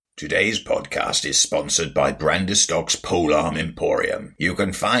Today's podcast is sponsored by Branderstock's Polearm Emporium. You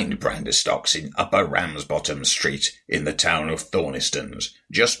can find Branderstock's in Upper Ramsbottom Street in the town of Thornistons,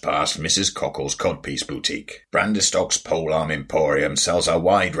 just past Mrs. Cockle's Codpiece Boutique. Branderstock's Polearm Emporium sells a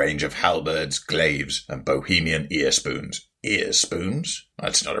wide range of halberds, glaives, and bohemian ear spoons. Ear spoons?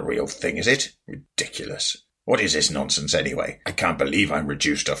 That's not a real thing, is it? Ridiculous. What is this nonsense anyway? I can't believe I'm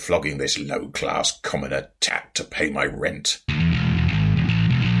reduced to flogging this low-class commoner tat to pay my rent.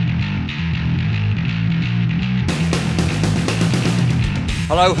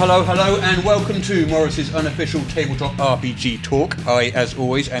 Hello, and welcome to Morris's unofficial tabletop RPG talk. I, as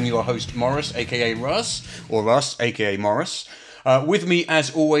always, am your host, Morris, aka Russ, or Russ, aka Morris. With me,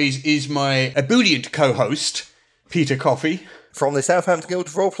 as always, is my ebullient co-host, Peter Coffey. From the Southampton Guild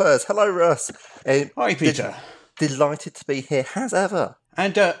of Role Players. Hello, Russ. Hi, Peter. Delighted to be here, as ever.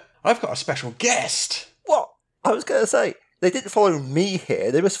 And I've got a special guest. What? I was going to say, they didn't follow me here,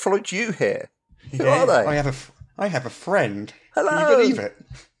 they must have followed you here. Who are they? I have a friend. Hello. Can you believe it?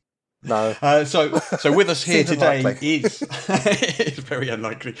 No. So with us here today unlikely. is... It's very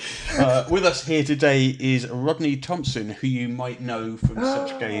unlikely. With us here today is Rodney Thompson, who you might know from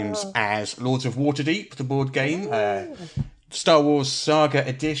such games as Lords of Waterdeep, the board game, Star Wars Saga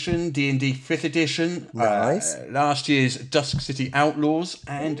Edition, D&D 5th Edition, Nice. Last year's Dusk City Outlaws,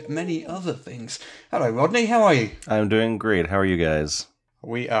 and many other things. Hello, Rodney. How are you? I'm doing great. How are you guys?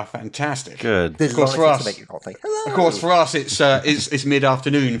 We are fantastic. Good. Of course, for us, To make you not think, hello. Of course, for us, it's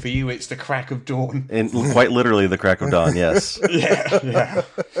mid-afternoon. For you, it's the crack of dawn. And quite literally the crack of dawn, yes. Yeah.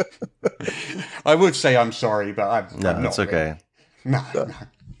 I would say I'm sorry, but I'm not. It's okay. No.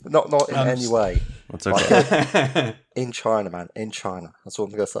 Not in any way. It's okay. In China, man. In China. That's what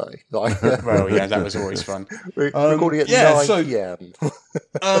I'm going to say. Like, Well, yeah, that was always fun. we're recording at 9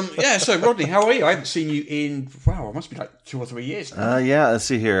 p.m. So Rodney, how are you? I haven't seen you in, it must be like 2 or 3 years now. Yeah, let's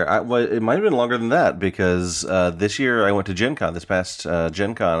see here. It might have been longer than that because this year I went to Gen Con. This past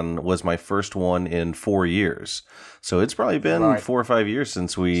Gen Con was my first one in 4 years. So it's probably been 4 or 5 years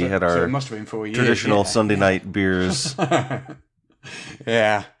since we had So our it must have been 4 years, traditional Sunday night beers.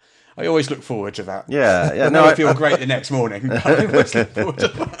 Yeah. I always look forward to that. Yeah. No, I feel great the next morning. I always look forward to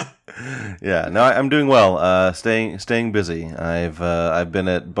that. Yeah, no, I'm doing well. Staying busy. I've been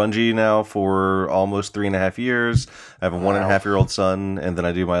at Bungie now for almost 3.5 years. I have a 1.5-year-old son, and then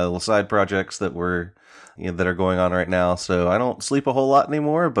I do my little side projects that are going on right now. So I don't sleep a whole lot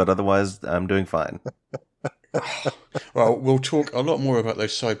anymore, but otherwise I'm doing fine. Well, we'll talk a lot more about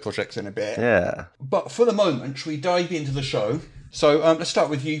those side projects in a bit. Yeah. But for the moment, shall we dive into the show? So let's start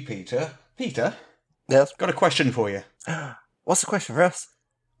with you, Peter. Peter, Yes. got a question for you. What's the question, Russ?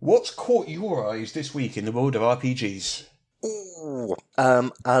 What's caught your eyes this week in the world of RPGs? Ooh,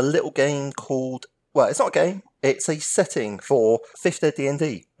 a little game called... Well, it's not a game. It's a setting for 5th Ed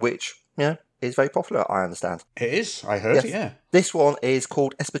D&D, which, is very popular, I understand. It is. I heard Yes. it, yeah. This one is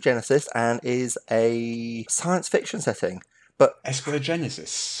called Espergenesis and is a science fiction setting. But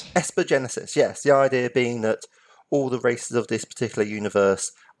Espergenesis. Espergenesis, yes. The idea being that all the races of this particular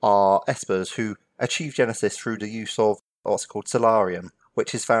universe are espers who achieve genesis through the use of what's called Solarium,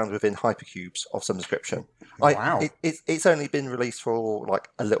 which is found within hypercubes of some description. Wow. It's only been released for like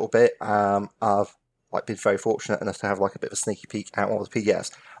a little bit. I've been very fortunate enough to have like a bit of a sneaky peek at one of the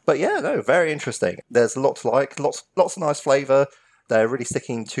PDFs. But yeah, no, very interesting. There's a lot to like, lots of nice flavour. They're really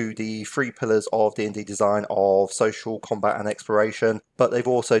sticking to the 3 pillars of D&D design of social, combat and exploration. But they've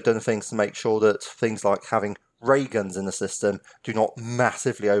also done things to make sure that things like having ray guns in the system do not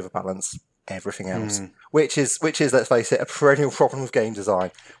massively overbalance everything else, which is let's face it, a perennial problem with game design.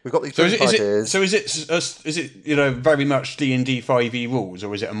 We've got these ideas. Is it very much D&D 5e rules,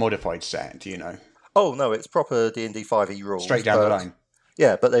 or is it a modified set? Do you know? Oh no, it's proper D&D 5e rules, Straight down the line.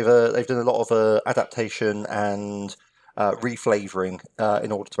 Yeah, but they've done a lot of adaptation and reflavouring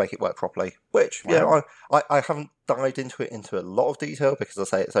in order to make it work properly. Which I haven't dived into a lot of detail because I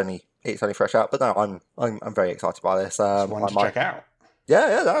say it's only fresh out. But no, I'm very excited by this. One to check out.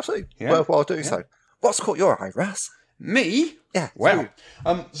 Yeah, absolutely. Yeah. Worthwhile doing so. What's caught your eye, Russ? Me? Yeah. Well,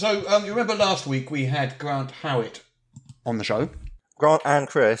 you remember last week we had Grant Howitt on the show. Grant and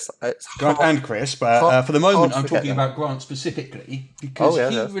Chris. And Chris, but for the moment I'm talking them. about Grant specifically because he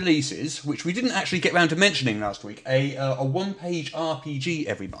yeah. releases, which we didn't actually get round to mentioning last week, a one-page RPG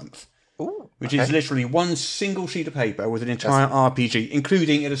every month. Ooh, which is literally one single sheet of paper with an entire RPG,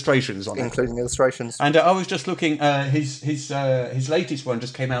 including illustrations on it. Including illustrations. And I was just looking, his latest one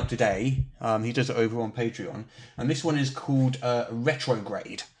just came out today. He does it over on Patreon. And this one is called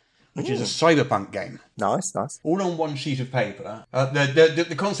Retrograde, which is a cyberpunk game. Nice. All on one sheet of paper.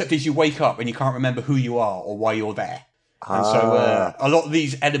 The concept is you wake up and you can't remember who you are or why you're there. And so a lot of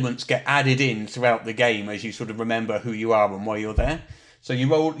these elements get added in throughout the game as you sort of remember who you are and why you're there. So you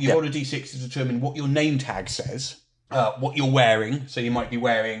roll a d6 to determine what your name tag says, what you're wearing. So you might be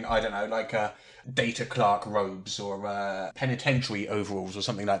wearing, I don't know, like data clerk robes or penitentiary overalls or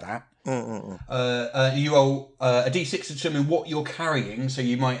something like that. You roll a d6 to determine what you're carrying. So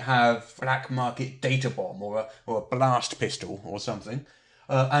you might have black market data bomb or a blast pistol or something.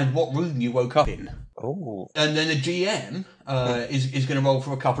 And what room you woke up in. Oh. And then the GM is going to roll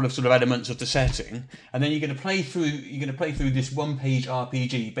for a couple of sort of elements of the setting, and then you're going to play through this one-page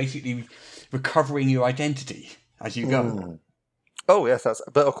RPG, basically recovering your identity as you go. Oh yes,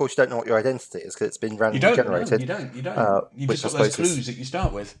 but of course you don't know what your identity is because it's been randomly generated. You don't. You've just got those clues that you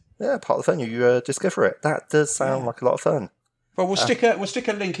start with. Yeah, part of the fun. You discover it. That does sound like a lot of fun. Well, we'll stick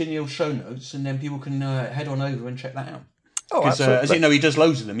a link in your show notes, and then people can head on over and check that out. Oh, Because as you know, he does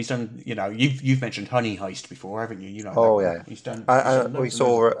loads of them. He's done, you've mentioned Honey Heist before, haven't you? Yeah. He's done.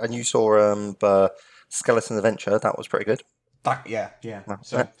 You saw Skeleton Adventure. That was pretty good. Yeah.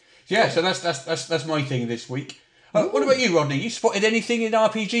 So that's my thing this week. What about you, Rodney? You spotted anything in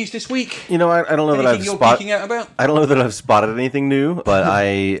RPGs this week? I don't know that I've geeking out about? I don't know that I've spotted anything new, but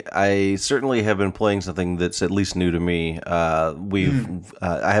I certainly have been playing something that's at least new to me. I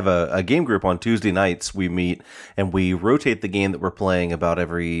have a game group on Tuesday nights. We meet and we rotate the game that we're playing about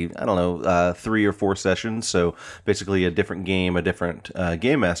every 3 or 4 sessions. So basically, a different game, a different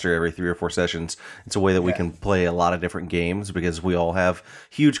game master every 3 or 4 sessions. It's a way that we can play a lot of different games because we all have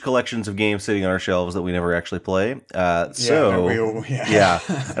huge collections of games sitting on our shelves that we never actually play. I know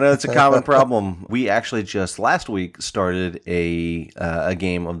it's a common problem. We actually just last week started a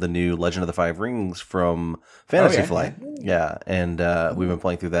game of the new Legend of the Five Rings from Fantasy Flight. And we've been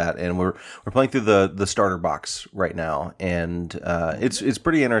playing through that, and we're playing through the starter box right now, and it's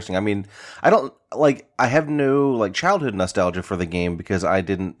pretty interesting. I mean, I have no childhood nostalgia for the game because I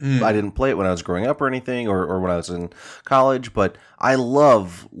didn't play it when I was growing up or anything, or when I was in college, but I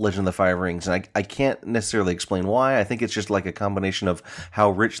love Legend of the Five Rings, and I can't necessarily explain why. I think it's just like a combination of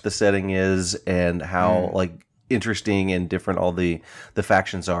how rich the setting is and how interesting and different all the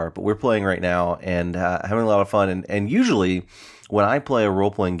factions are. But we're playing right now and having a lot of fun, and usually when I play a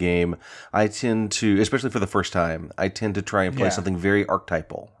role-playing game, I tend to, especially for the first time, I tend to try and play something very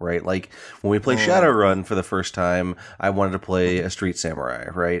archetypal, right? Like when we played Shadowrun for the first time, I wanted to play a street samurai,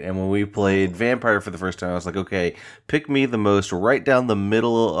 right? And when we played Vampire for the first time, I was like, okay, pick me the most right down the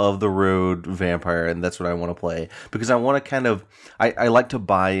middle of the road vampire, and that's what I want to play. Because I want to kind of, I like to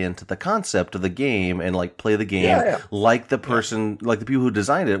buy into the concept of the game and play the game like the person, like the people who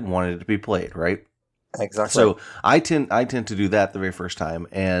designed it wanted it to be played, right? Exactly. So I tend to do that the very first time,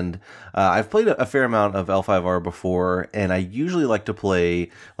 and I've played a fair amount of L5R before, and I usually like to play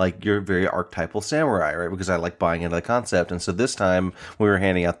your very archetypal samurai, right? Because I like buying into the concept. And so this time when we were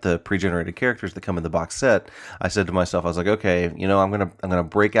handing out the pre-generated characters that come in the box set, I said to myself, I was like, okay, I'm gonna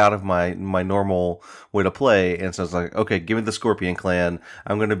break out of my normal way to play, and so I was like, okay, give me the Scorpion Clan.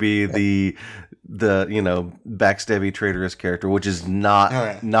 I'm gonna be the backstabby traitorous character, which is not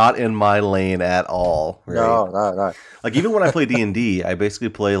in my lane at all. Right? No. Even when I play D&D, I basically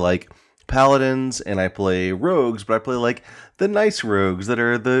play paladins and I play rogues, but I play the nice rogues that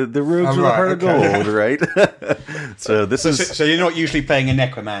are the rogues with a heart of gold, right? So you're not usually playing a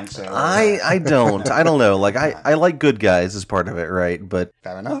necromancer. I don't know. I like good guys as part of it, right? But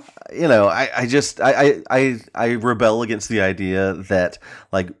fair enough. I rebel against the idea that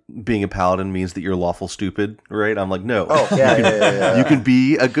being a paladin means that you're lawful stupid, right? I'm like, no. Oh, yeah. You can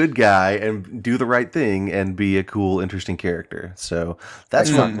be a good guy and do the right thing and be a cool, interesting character. So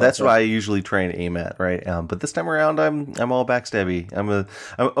that's what I usually try and aim at, right? But this time around, I'm all backstabby.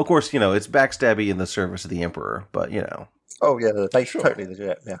 Of course, it's backstabby in the service of the Emperor, but Oh yeah, totally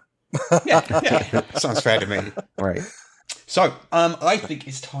legit. Yeah. yeah. Sounds fair to me. Right. So, I think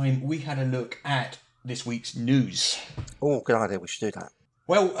it's time we had a look at this week's news. Oh, good idea. We should do that.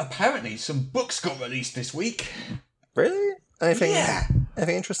 Well, apparently some books got released this week. Really? Anything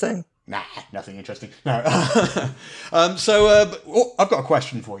interesting? Nah, nothing interesting. No. I've got a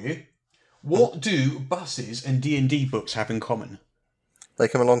question for you. What do buses and D&D books have in common? They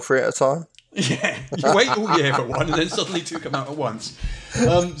come along 3 at a time? Yeah, you wait all year for one and then suddenly 2 come out at once.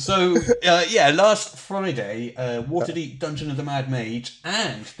 Last Friday, Waterdeep Dungeon of the Mad Mage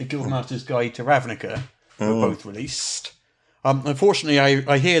and the Guildmaster's Guide to Ravnica were both released. Unfortunately,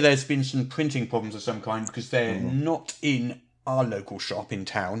 I hear there's been some printing problems of some kind because they're not in our local shop in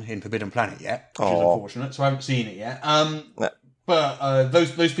town, in Forbidden Planet yet, which is unfortunate, so I haven't seen it yet. But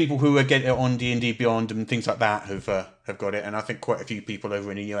those people who are getting it on D&D Beyond and things like that have got it, and I think quite a few people over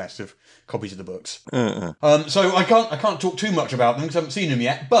in the US have copies of the books. So I can't talk too much about them because I haven't seen them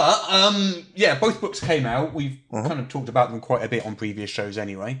yet. But yeah, both books came out. We've kind of talked about them quite a bit on previous shows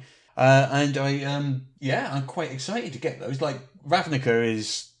anyway. And I'm quite excited to get those. Like Ravnica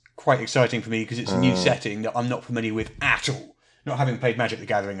is quite exciting for me because it's a new setting that I'm not familiar with at all. Not having played Magic the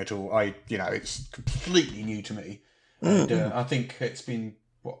Gathering at all, it's completely new to me. And I think it's been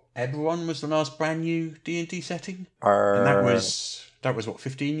Eberron was the last brand new D&D setting, and that was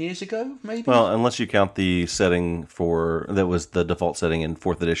 15 years ago, maybe. Well, unless you count the setting that was the default setting in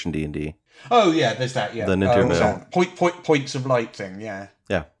 4th edition D&D. Oh yeah, there's that. Yeah, the Ninterville. Points of light thing. Yeah.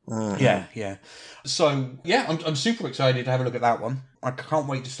 Yeah. Yeah. So yeah, I'm super excited to have a look at that one. I can't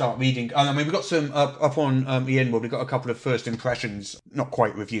wait to start reading. I mean, we've got some up on Ian World. We've got a couple of first impressions, not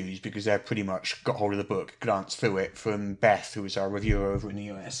quite reviews because they've pretty much got hold of the book, glanced through it from Beth, who is our reviewer over in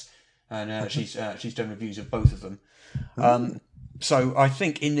the US, and she's done reviews of both of them. So I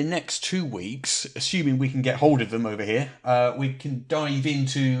think in the next 2 weeks, assuming we can get hold of them over here, we can dive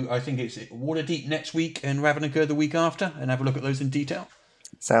into, I think it's Waterdeep next week and Ravnica the week after, and have a look at those in detail.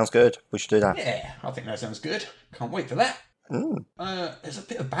 Sounds good. We should do that. Yeah, I think that sounds good. Can't wait for that. There's a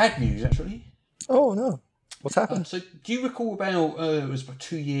bit of bad news, actually. Oh, no. What's happened? So do you recall about, it was about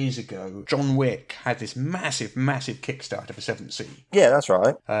 2 years ago, John Wick had this massive Kickstarter for 7th Sea. Yeah, that's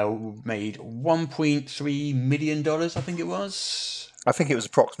right. Made $1.3 million, I think it was. I think it was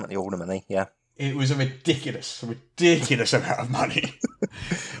approximately all the money, yeah. It was a ridiculous amount of money.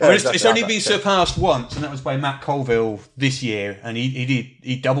 It's only been surpassed once, and that was by Matt Colville this year, and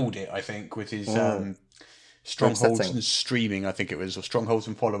he doubled it, I think, with his Strongholds and Streaming, I think it was, or Strongholds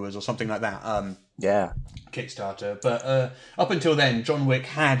and Followers, or something like that. Kickstarter. But up until then, John Wick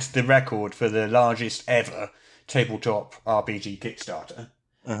had the record for the largest ever tabletop RPG Kickstarter.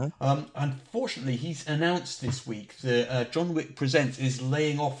 Unfortunately, he's announced this week that John Wick Presents is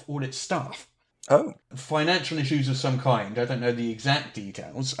laying off all its staff. Oh. Financial issues of some kind. I don't know the exact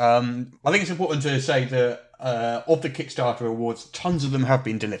details. I think it's important to say that of the Kickstarter awards, tons of them have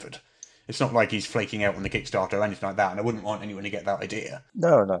been delivered. It's not like he's flaking out on the Kickstarter or anything like that, and I wouldn't want anyone to get that idea.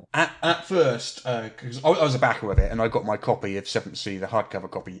 No. At first, because I was a backer of it, and I got my copy of 7th Sea, the hardcover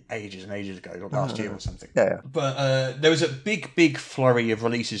copy, ages and ages ago, last year or something. Yeah. But there was a big flurry of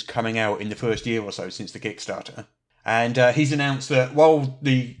releases coming out in the first year or so since the Kickstarter. And he's announced that while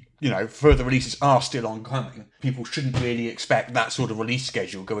the further releases are still oncoming, people shouldn't really expect that sort of release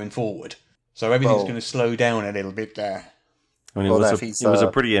schedule going forward. So everything's going to slow down a little bit there. I mean, it was a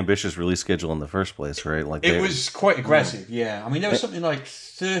pretty ambitious release schedule in the first place, right? Like it was quite aggressive, yeah. I mean, there was something like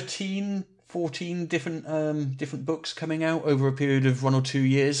 13, 14 different books coming out over a period of 1 or 2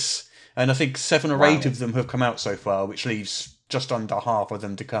 years. And I think 7 or 8 of them have come out so far, which leaves just under half of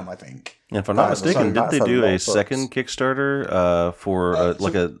them to come, I think. And if I'm not mistaken, did they do a second Kickstarter for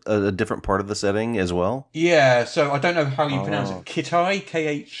a different part of the setting as well? Yeah, so I don't know how you pronounce it. Khitai,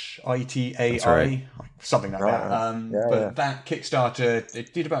 Khitai, right. Something like that. That Kickstarter,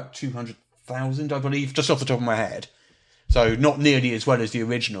 it did about 200,000, I believe, just off the top of my head. So not nearly as well as the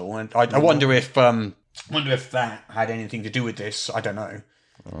original. And I wonder if that had anything to do with this. I don't know.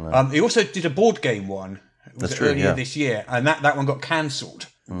 He also did a board game one. That's true, earlier this year, and that one got cancelled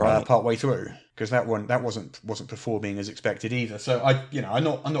part way through because that wasn't performing as expected either. So I'm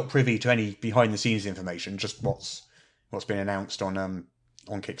not privy to any behind the scenes information, just what's been announced on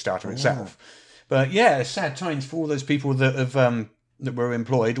Kickstarter itself. But yeah, sad times for all those people that have that were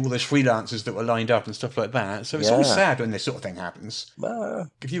employed, all those freelancers that were lined up and stuff like that. So it's always sad when this sort of thing happens.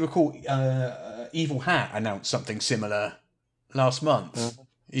 If you recall, Evil Hat announced something similar last month.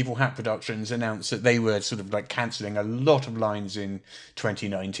 Evil Hat Productions announced that they were sort of like cancelling a lot of lines in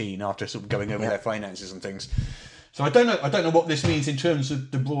 2019 after sort of going over their finances and things. So I don't know what this means in terms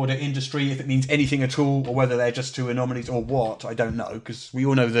of the broader industry, if it means anything at all, or whether they're just two anomalies or what. I don't know, because we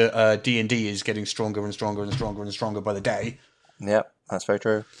all know that D&D is getting stronger and stronger and stronger and stronger by the day. Yep, that's very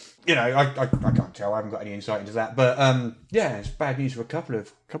true. I can't tell. I haven't got any insight into that. But it's bad news for a couple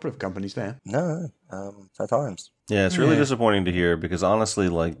of companies there. No, sad times. Yeah, it's really disappointing to hear because honestly,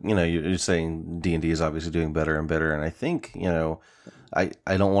 you're saying D&D is obviously doing better and better, and I think I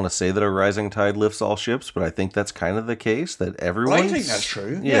don't want to say that a rising tide lifts all ships, but I think that's kind of the case that everyone. I think that's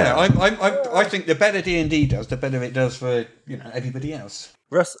true. Yeah, I think the better D&D does, the better it does for everybody else.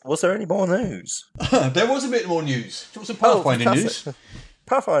 Russ, was there any more news? There was a bit more news. There was some Pathfinder news.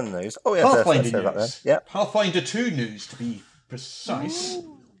 Pathfinder news. Oh yeah, Pathfinder news. Yeah, Pathfinder 2 news to be precise.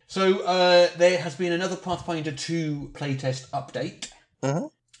 Ooh. So there has been another Pathfinder 2 playtest update.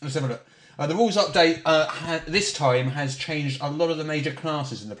 Let's have a look. The rules update this time has changed a lot of the major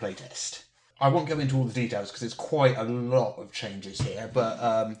classes in the playtest. I won't go into all the details because there's quite a lot of changes here,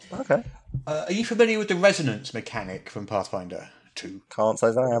 but Okay. are you familiar with the resonance mechanic from Pathfinder 2? Can't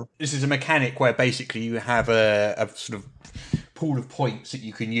say that I am. This is a mechanic where basically you have a sort of pool of points that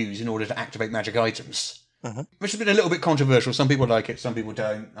you can use in order to activate magic items. Which has been a little bit controversial. Some people like it, some people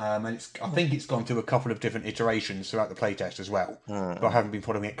don't. And I think it's gone through a couple of different iterations throughout the playtest as well. But I haven't been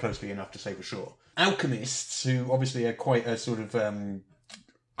following it closely enough to say for sure. Alchemists, who obviously are quite a sort of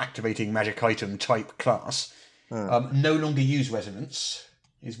activating magic item type class, no longer use resonance,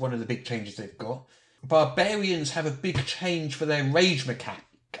 is one of the big changes they've got. Barbarians have a big change for their rage mechanic.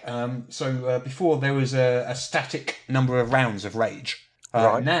 Before there was a static number of rounds of rage.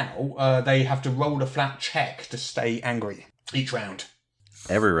 Right. Now they have to roll a flat check to stay angry each round.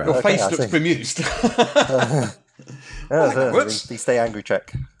 Every round. Your face I looks see. bemused. Whoops. The stay angry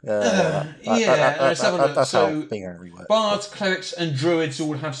check. Let's have a look. That's So, how being angry works. Bards, clerics, and druids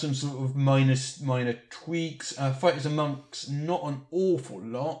all have some sort of minor tweaks. Fighters and monks, not an awful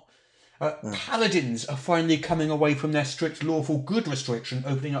lot. Paladins are finally coming away from their strict lawful good restriction,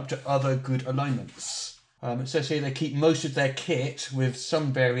 opening up to other good alignments. It says here they keep most of their kit with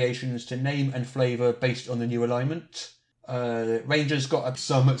some variations to name and flavour based on the new alignment. Rangers got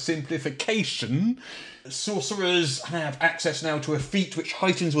some simplification. Sorcerers have access now to a feat which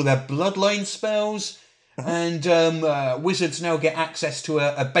heightens all their bloodline spells. And wizards now get access to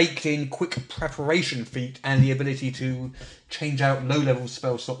a baked-in quick preparation feat and the ability to change out low-level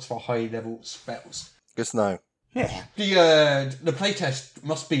spell slots for high-level spells. Good to know. Yeah. The playtest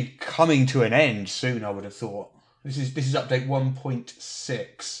must be coming to an end soon, I would have thought. This is update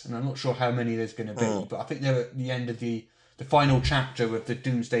 1.6, and I'm not sure how many there's going to be, but I think they're at the end of the final chapter of the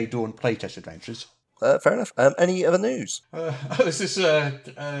Doomsday Dawn playtest adventures. Fair enough. Any other news? This is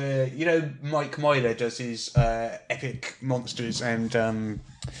Mike Myler does his epic monsters and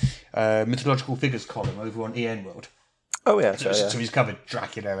mythological figures column over on EN World. Oh yeah, sure, So he's covered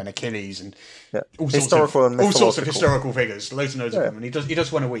Dracula and Achilles and all Historical and sorts of mythological. historical figures, loads and loads of them, and he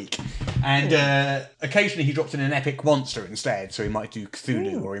does one a week. And occasionally he drops in an epic monster instead, so he might do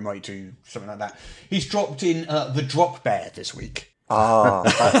Cthulhu or he might do something like that. He's dropped in the Drop Bear this week.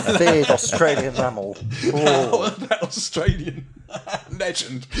 That big Australian mammal. Oh, That Australian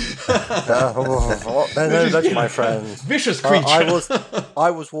legend. No, that's my friend. Vicious creature.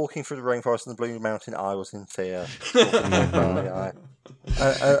 I was walking through the rainforest in the Blue Mountain. I was in fear.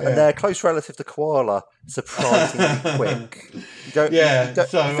 And they're a close relative to koala, surprisingly quick. You don't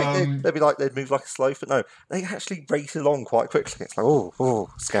think they'd move like a sloth, but no, they actually race along quite quickly. It's like, oh,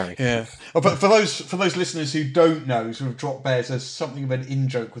 scary. Yeah. But for those listeners who don't know, sort of Drop Bears are something of an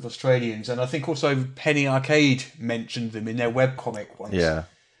in-joke with Australians, and I think also Penny Arcade mentioned them in their webcomic once. Yeah.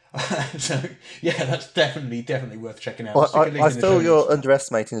 So, yeah, that's definitely worth checking out. Well, I feel you're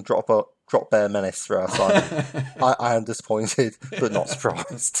underestimating the drop bear menace for us. I am disappointed, but not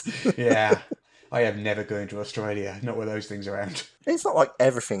surprised. Yeah. I am never going to Australia, not with those things around. It's not like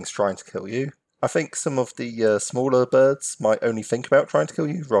everything's trying to kill you. I think some of the smaller birds might only think about trying to kill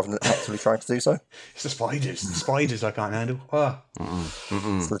you rather than actively trying to do so. It's the spiders I can't handle. Ah.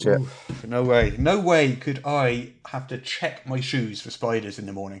 It's legit. Ooh, no way could I have to check my shoes for spiders in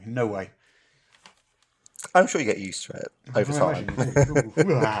the morning. No way. I'm sure you get used to it over time.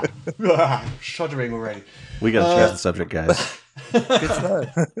 Shuddering already. We got to change the subject, guys. Good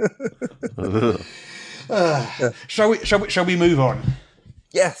to know. Shall we move on?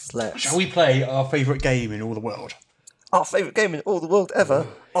 Yes, let's. Shall we play our favourite game in all the world? Our favourite game in all the world ever.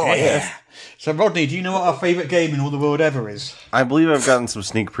 Oh, yes. So, Rodney, do you know what our favourite game in all the world ever is? I believe I've gotten some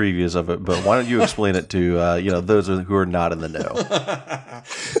sneak previews of it, but why don't you explain it to those who are not in the know?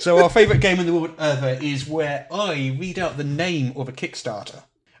 So, our favourite game in the world ever is where I read out the name of a Kickstarter,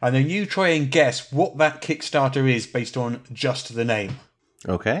 and then you try and guess what that Kickstarter is based on just the name.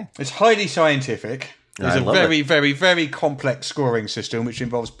 Okay. It's highly scientific. There's a very, very, very complex scoring system which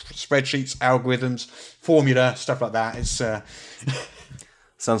involves spreadsheets, algorithms, formula, stuff like that. It's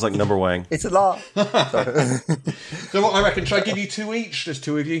sounds like number wang. It's a lot. So what I reckon, should I give you two each? There's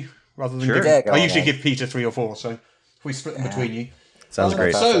two of you rather than Sure. give, Yeah, go I on, usually then. give Peter 3 or 4, so if we split them between you. Sounds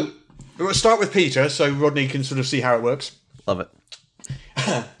great. So we'll start with Peter, so Rodney can sort of see how it works. Love it.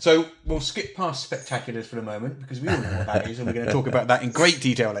 So we'll skip past spectaculars for the moment because we all know what that is, and we're going to talk about that in great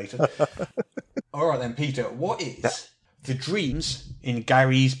detail later. All right then, Peter. What is the Dreams in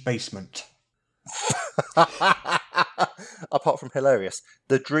Gary's Basement? Apart from hilarious,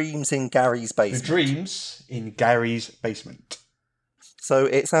 the dreams in Gary's The basement. Dreams in Gary's Basement. So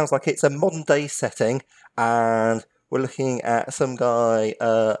it sounds like it's a modern day setting, and we're looking at some guy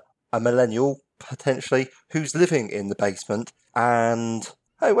a millennial, potentially, who's living in the basement. And,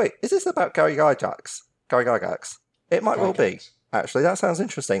 oh wait, is this about Gary Gygax? Gary Gygax? It might well be. Actually, that sounds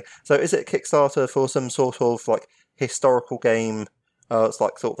interesting. So is it a Kickstarter for some sort of like historical game? It's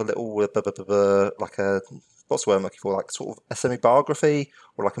like sort of a little, like a, what's the word I'm looking for? Like sort of a semi-biography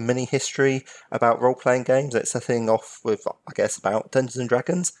or like a mini history about role-playing games. It's setting off with, I guess, about Dungeons and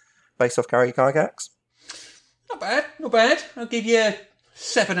Dragons, based off Gary Gygax. Not bad, not bad. I'll give you a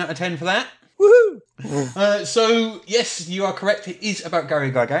 7 out of 10 for that. Woohoo! So, yes, you are correct. It is about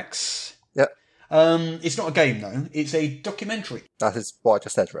Gary Gygax. Yep. It's not a game, though. It's a documentary. That is what I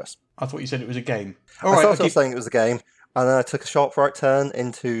just said, Russ. I thought you said it was a game. I started off saying it was a game, and then I took a sharp right turn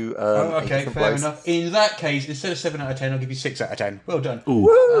into okay, fair enough. In that case, instead of 7 out of 10, I'll give you 6 out of 10. Well done. Ooh.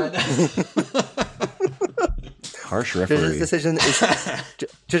 Harsh referee.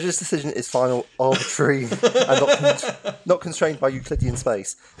 Judge's decision is final, arbitrary, and not constrained by Euclidean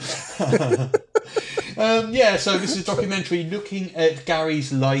space. So this is a documentary looking at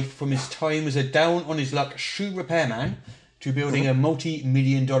Gary's life from his time as a down-on-his-luck shoe repairman to building a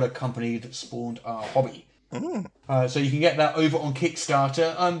multi-million-dollar company that spawned our hobby. So you can get that over on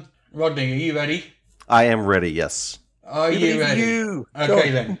Kickstarter. Rodney, are you ready? I am ready, yes. Are you ready?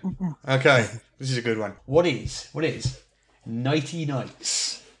 Okay, then. Okay, this is a good one. What is Nighty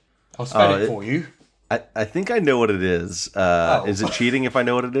Nights? I'll spell it for you. I think I know what it is. Is it cheating if I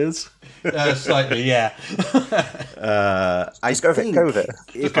know what it is? Slightly, yeah. Go with it.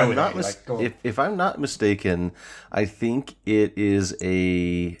 If I'm not mistaken, I think it is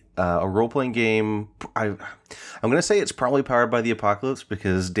a role-playing game. I'm going to say it's probably powered by the apocalypse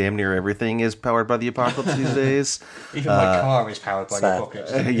because damn near everything is powered by the apocalypse these days. Even my car is powered by the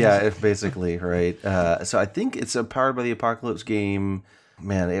apocalypse. Yeah, basically, right. So I think it's a powered by the apocalypse game.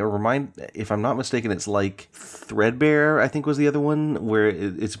 Man, if I'm not mistaken, it's like Threadbare, I think was the other one, where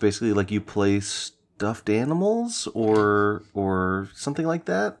it's basically like you play stuffed animals or something like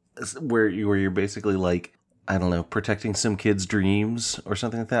that, where you're basically like, I don't know, protecting some kid's dreams or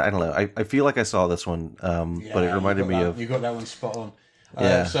something like that. I don't know. I feel like I saw this one, but it reminded me of... You got that one spot on.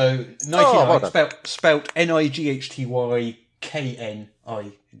 Yeah. So, Nighty Night, spelt Nightyghty.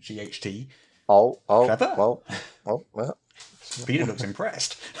 Oh, Clever. well. Peter looks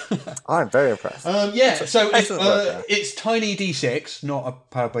impressed. I'm very impressed. It's Tiny D6, not a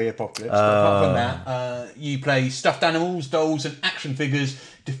powered by the apocalypse. But apart from that, you play stuffed animals, dolls, and action figures,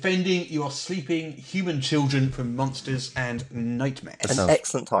 defending your sleeping human children from monsters and nightmares. An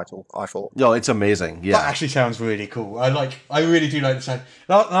excellent title, I thought. No, it's amazing. Yeah, that actually sounds really cool. I really do like the sound.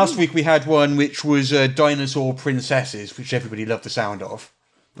 Last week we had one which was Dinosaur Princesses, which everybody loved the sound of.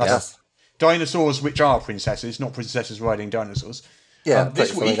 Yes. Dinosaurs which are princesses, not princesses riding dinosaurs. Yeah,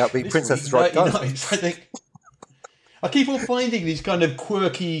 this week that'd be princesses riding dinosaurs. I think I keep on finding these kind of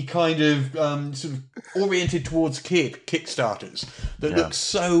quirky, kind of sort of oriented towards Kickstarters that look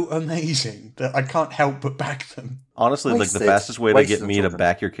so amazing that I can't help but back them. Honestly, like the fastest way to get me to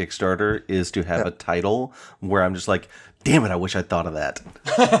back your Kickstarter is to have a title where I'm just like, damn it, I wish I'd thought of that.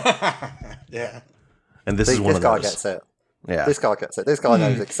 Yeah. And this is one of those. This guy gets it. Yeah. This guy gets it. This guy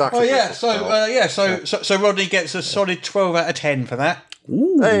knows exactly. Oh yeah, so Rodney gets a solid 12 out of 10 for that.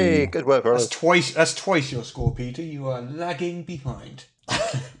 Ooh. Hey, good work, Rodney. That's twice your score, Peter. You are lagging behind.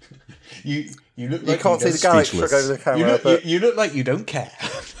 you look like you can't see the galaxy over the camera. You look like you don't care.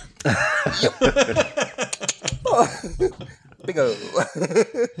 Bingo.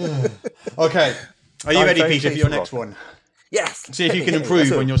 Okay, are you ready, Peter, for your next one? Yes. See if you can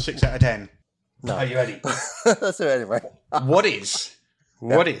improve on your 6 out of 10. No. Are you ready? Let's do it anyway. What is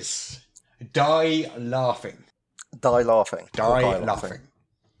Die Laughing? Die Laughing. Die Laughing.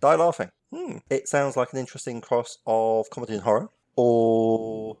 Die Laughing. It sounds like an interesting cross of comedy and horror.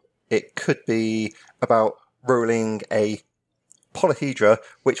 Or it could be about rolling a polyhedra,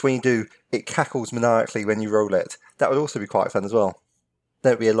 which when you do, it cackles maniacally when you roll it. That would also be quite fun as well.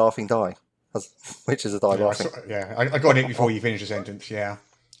 There would be a laughing die, which is a die laughing. I got it before you finished the sentence, yeah.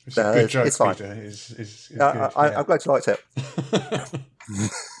 It's a good joke, it's fine. Peter. It's good, I'm glad you liked it.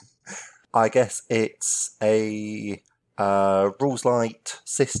 I guess it's a rules light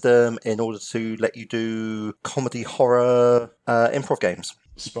system in order to let you do comedy horror improv games.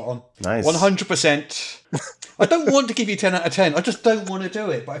 Spot on. Nice. 100%. I don't want to give you 10 out of 10. I just don't want to do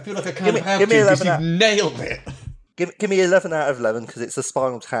it, but I feel like I kind of have to because you've nailed it. Give me 11 out of 11 because it's a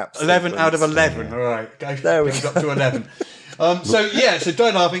Spinal Tap. 11 out of 11. All right. There we go. Up to 11. So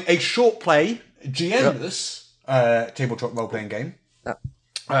Die Laughing, a short play, GM-less tabletop role-playing game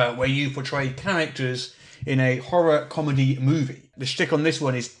where you portray characters in a horror comedy movie. The shtick on this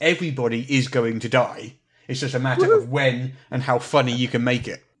one is everybody is going to die. It's just a matter of when and how funny you can make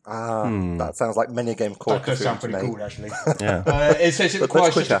it. That sounds like minigame core. That does sound pretty cool, actually. Yeah. It says it But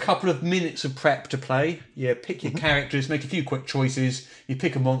requires much just a quicker. couple of minutes of prep to play. You pick your characters, make a few quick choices, you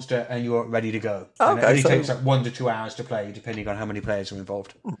pick a monster, and you're ready to go. And it Okay, only so- takes like 1 to 2 hours to play, depending on how many players are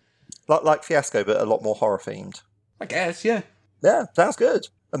involved. Like Fiasco, but a lot more horror themed. I guess, yeah. Yeah, sounds good.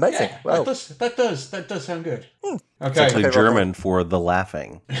 Amazing. Yeah, Well, that does sound good. Okay. It's actually Okay, German for the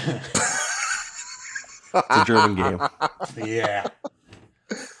laughing. It's a German game. Yeah.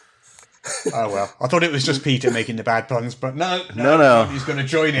 Oh well, I thought it was just Peter making the bad puns, but no. He's going to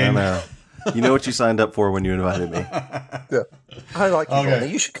join in. No. You know what you signed up for when you invited me. yeah. I like you, Okay. Rodney.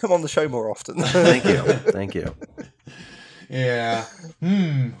 You should come on the show more often. Thank you. Yeah.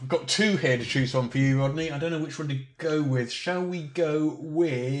 I've got 2 here to choose from for you, Rodney. I don't know which one to go with. Shall we go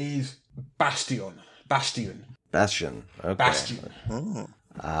with Bastion? Bastion. Okay. Bastion.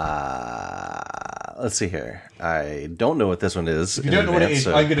 Let's see here. I don't know what this one is. If you don't know what it is,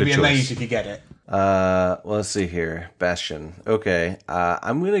 I'm going to be amazed if you get it. Let's see here. Bastion. Okay.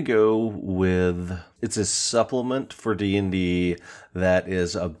 I'm going to go with... It's a supplement for D&D that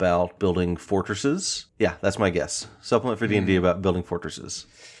is about building fortresses. Yeah, that's my guess. Supplement for D&D about building fortresses.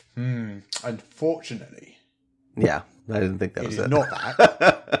 Unfortunately, Yeah, I didn't think that it was is it. not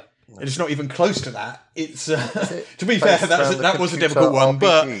that. It's not even close to that. It's to be fair, based around the that was a computer difficult one,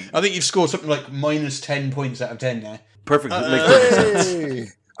 but RPG? I think you've scored something like minus 10 points out of 10 there. Perfect. Makes perfect sense. Hey!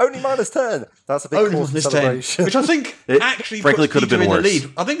 Only minus 10. That's a big Only cause for minus 10, celebration. which I think It actually frankly puts could have Peter been in the worse.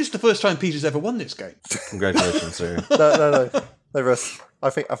 lead. I think it's the first time Peter's ever won this game. Congratulations, sir. No, Russ. I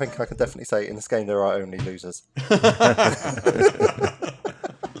think I can definitely say in this game there are only losers.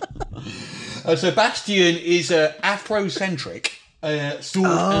 So Bastion is an Afrocentric sword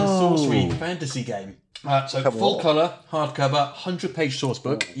and sorcery fantasy game. Full colour, hardcover, 100-page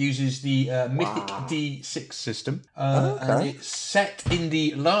sourcebook, uses the Mythic D6 system, and it's set in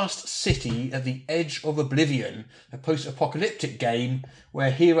the last city at the edge of Oblivion, a post-apocalyptic game where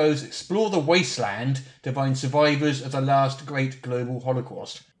heroes explore the wasteland to find survivors of the last great global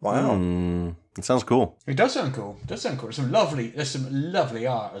holocaust. Wow. It sounds cool. It does sound cool. There's some lovely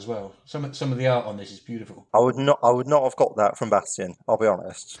art as well. Some of the art on this is beautiful. I would not have got that from Bastion. I'll be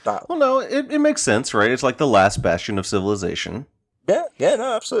honest. That Well, no, it makes sense, right? It's like the last bastion of civilization. yeah,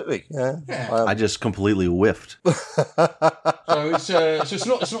 no, absolutely. Yeah. I just completely whiffed. So it's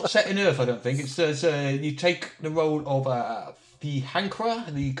not set in Earth, I don't think. It says you take the role of the Hankra,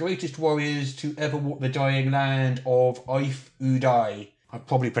 the greatest warriors to ever walk the dying land of If Udai. I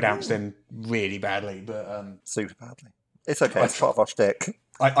probably pronounced them really badly, but Super badly. It's okay. It's part of our shtick.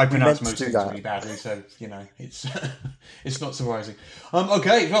 I pronounce meant to most do things that. really badly, so it's it's not surprising.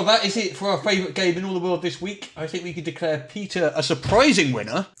 Okay, well that is it for our favourite game in all the world this week. I think we could declare Peter a surprising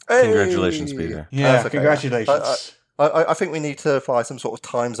winner. Hey! Congratulations, Peter. Yeah, That's okay. congratulations. I think we need to apply some sort of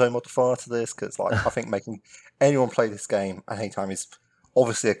time zone modifier to this because, I think making anyone play this game at any time is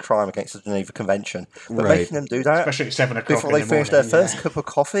obviously a crime against the Geneva Convention. But Right. making them do that Especially at 7 o'clock before in they the finish morning, their first cup of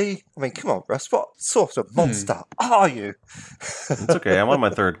coffee, I mean, come on, Russ, what sort of monster are you? It's okay. I'm on my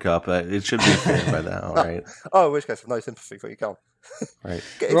 3rd cup. It should be fair by now, right? Oh, in which case, I have no sympathy for you. Go on. Right.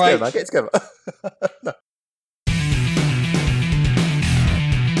 Get it Right. together, man. Get it together. No.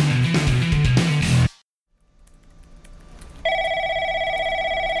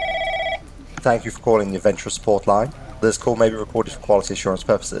 Thank you for calling the Adventurer Support Line. This call may be recorded for quality assurance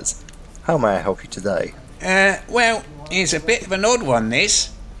purposes. How may I help you today? Well, it's a bit of an odd one,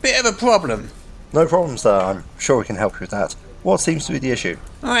 this. Bit of a problem. No problem, sir. I'm sure we can help you with that. What seems to be the issue?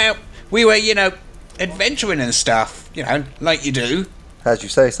 Well, we were, adventuring and stuff, like you do. As you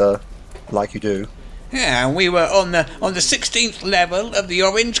say, sir. Like you do. Yeah, and we were on the 16th level of the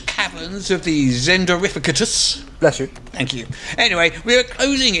Orange Caverns of the Zendorificatus. Bless you. Thank you. Anyway, we were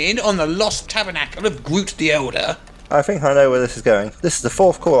closing in on the lost tabernacle of Groot the Elder. I think I know where this is going. This is the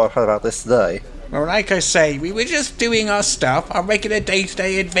 4th call I've had about this today. Well, like I say, we were just doing our stuff, our regular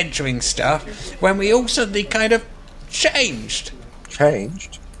day-to-day adventuring stuff, when we all suddenly kind of changed.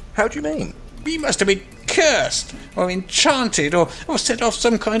 Changed? How do you mean? We must have been cursed, or enchanted, or set off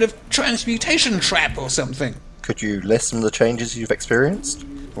some kind of transmutation trap or something. Could you list some of the changes you've experienced?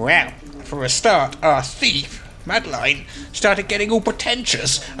 Well, for a start, our thief, Madeline, started getting all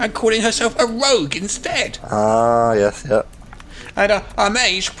pretentious and calling herself a rogue instead. Ah, yes, yeah. And our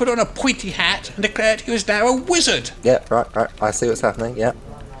mage put on a pointy hat and declared he was now a wizard. Yeah, right. I see what's happening, yeah.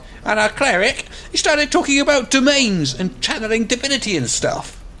 And our cleric, he started talking about domains and channeling divinity and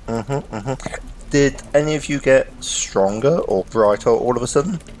stuff. Did any of you get stronger or brighter all of a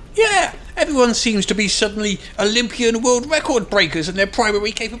sudden? Yeah, Everyone seems to be suddenly Olympian world record breakers in their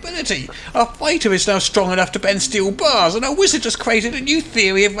primary capability. Our fighter is now strong enough to bend steel bars, and our wizard just created a new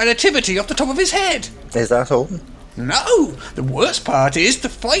theory of relativity off the top of his head. Is that all? No! The worst part is the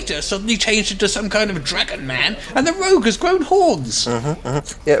fighter suddenly changed into some kind of dragon man, and the rogue has grown horns.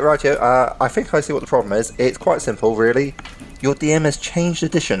 Yeah, right, yeah. I think I see what the problem is. It's quite simple, really. Your DM has changed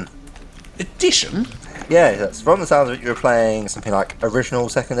edition. Edition? Yeah, that's from the sounds of it, you were playing something like original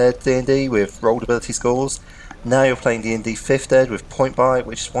 2nd Ed D&D with rolled ability scores. Now you're playing D&D 5th Ed with point buy,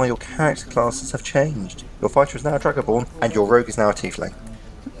 which is why your character classes have changed. Your fighter is now a Dragonborn, and your rogue is now a Tiefling.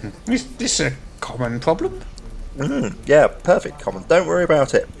 Is this a common problem? Yeah, perfect, common. Don't worry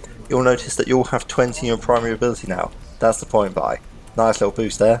about it. You'll notice that you'll have 20 in your primary ability now. That's the point buy. Nice little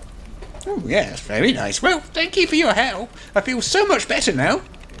boost there. Oh, yes, very nice. Well, thank you for your help. I feel so much better now.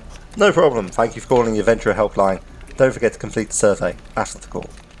 No problem. Thank you for calling the Adventurer Helpline. Don't forget to complete the survey after the call.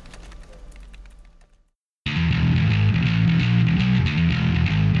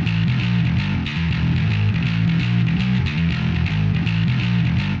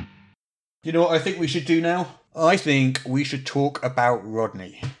 You know what I think we should do now? I think we should talk about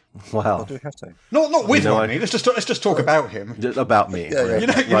Rodney. Wow. Do we have to? Not with You know, Rodney. Let's just talk about him. About me. Yeah, yeah. You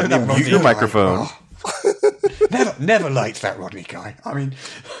know Rodney, that mute Rodney your guy. microphone. Oh. Never liked that Rodney guy. I mean,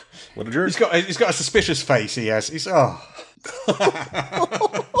 What a jerk. he's got a suspicious face. He has. He's yeah.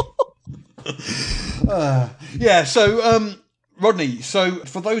 So Rodney. So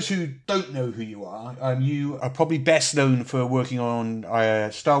for those who don't know who you are probably best known for working on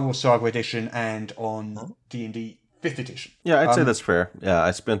Star Wars Saga Edition and on D&D 5th Edition. Yeah, I'd say that's fair. Yeah,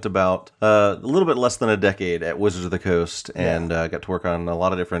 I spent about a little bit less than a decade at Wizards of the Coast and got to work on a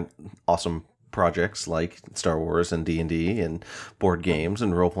lot of different awesome projects like Star Wars and D&D and board games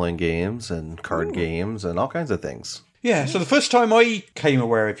and role-playing games and card games and all kinds of things. Yeah. So the first time I came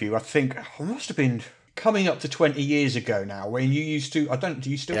aware of you, I think it must have been coming up to 20 years ago now, when you used to, do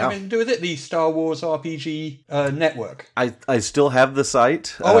you still have anything to do with it? The Star Wars RPG network. I still have the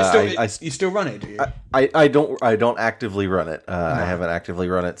site. Oh, it's still, you still run it, do you? I don't actively run it. I haven't actively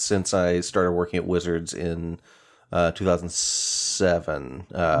run it since I started working at Wizards in 2007.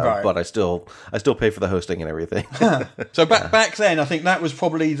 Right. But I still pay for the hosting and everything. So back then, I think that was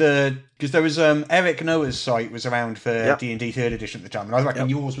probably because there was Eric Noah's site was around for D&D 3rd Edition at the time, and I reckon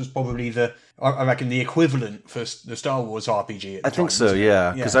yours was probably the equivalent for the Star Wars RPG at the time. I think so,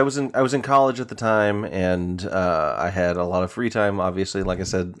 yeah. Because I was in college at the time, and I had a lot of free time, obviously, like I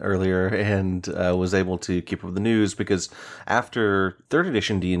said earlier, and was able to keep up with the news, because after 3rd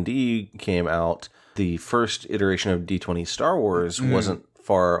Edition D&D came out, the first iteration of D20 Star Wars wasn't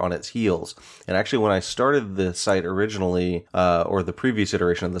far on its heels. And actually, when I started the site originally, or the previous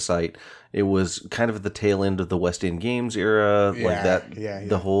iteration of the site, it was kind of at the tail end of the West End Games era,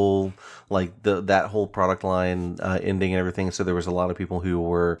 the whole, that whole product line ending and everything. So there was a lot of people who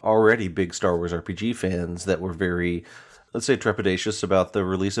were already big Star Wars RPG fans that were very, let's say, trepidatious about the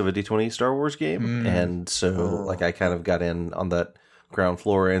release of a D20 Star Wars game. And so, I kind of got in on that ground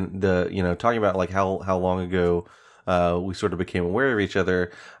floor, and talking about how long ago we sort of became aware of each other.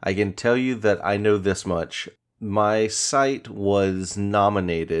 I can tell you that I know this much. My site was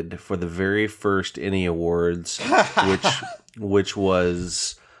nominated for the very first ENnie Awards, which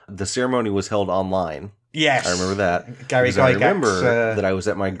was, the ceremony was held online. Yes, I remember that. Gary Gygax, I remember that I was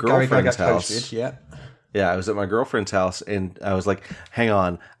at my girlfriend's house. Hosted, Yeah, I was at my girlfriend's house, and I was like, hang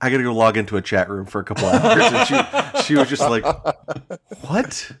on, I gotta go log into a chat room for a couple hours. And she was just like,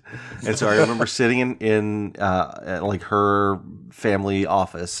 what? And so I remember sitting in her family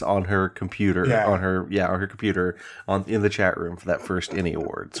office on her computer, in the chat room for that first ENnie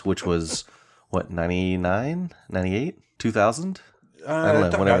Awards, which was, 99? 98? 2000? I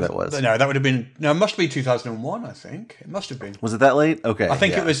don't know, whenever that was. No, that would have been, it must be 2001, I think. It must have been. Was it that late? Okay. I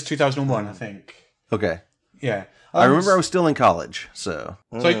think it was 2001, I think. Okay. Yeah. I remember I was still in college, so...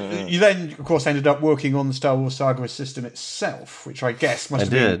 So you then, of course, ended up working on the Star Wars Saga system itself, which I guess must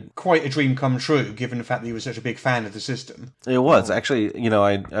have been quite a dream come true, given the fact that you were such a big fan of the system. It was. Actually,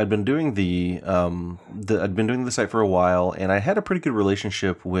 I'd been doing I'd been doing the site for a while, and I had a pretty good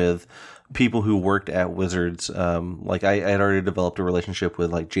relationship with people who worked at Wizards. I had already developed a relationship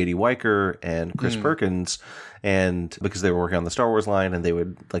with J.D. Weicker and Chris Perkins, and because they were working on the Star Wars line, and they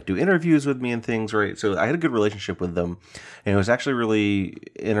would do interviews with me and things, right? So I had a good relationship with them, and it was actually really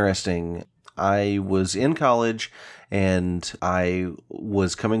interesting. I was in college, and I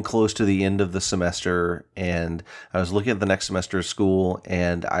was coming close to the end of the semester, and I was looking at the next semester of school,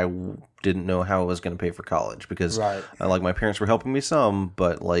 and I didn't know how I was going to pay for college, because my parents were helping me some,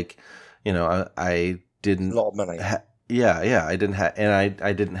 but I didn't. A lot of money. Yeah. I didn't have, and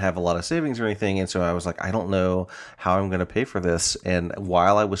I didn't have a lot of savings or anything, and so I was like, I don't know how I'm going to pay for this. And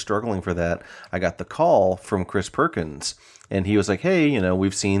while I was struggling for that, I got the call from Chris Perkins, and he was like, "Hey,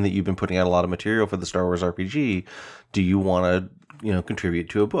 we've seen that you've been putting out a lot of material for the Star Wars RPG. Do you want to, contribute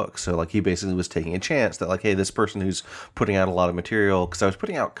to a book?" So like, he basically was taking a chance that like, hey, this person who's putting out a lot of material, because I was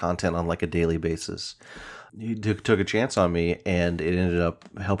putting out content on like a daily basis. He took a chance on me, and it ended up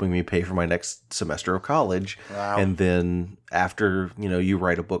helping me pay for my next semester of college. Wow. And then after, you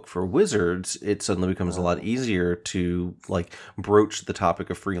write a book for Wizards, it suddenly becomes a lot easier to like broach the topic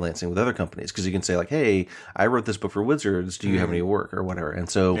of freelancing with other companies, because you can say like, hey, I wrote this book for Wizards. Do you have any work or whatever? And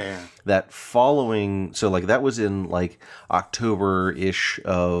so that that was in like October-ish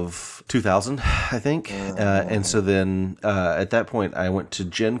of 2000, I think. And so then at that point, I went to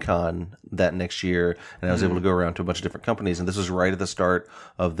Gen Con that next year, and I was able to go around to a bunch of different companies. And this was right at the start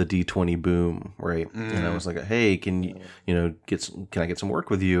of the D20 boom, right? And I was like, hey, can I get some work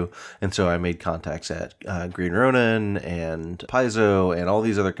with you? And so I made contacts at Green Ronin and Paizo and all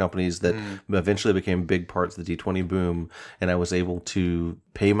these other companies that eventually became big parts of the D20 boom. And I was able to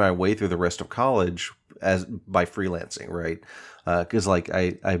pay my way through the rest of college by freelancing, right? Because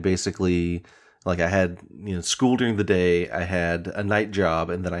I basically, like, I had school during the day, I had a night job,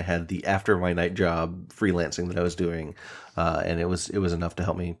 and then I had the after my night job freelancing that I was doing, and it was enough to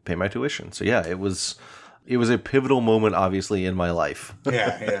help me pay my tuition. So yeah, it was a pivotal moment, obviously, in my life.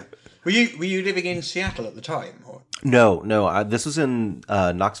 Yeah. Were you living in Seattle at the time? Or? No. This was in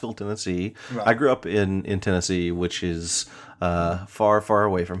Knoxville, Tennessee. Right. I grew up in Tennessee, which is far, far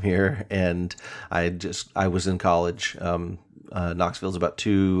away from here, and I was in college. Knoxville's about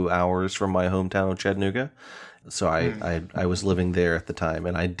 2 hours from my hometown of Chattanooga. So I was living there at the time,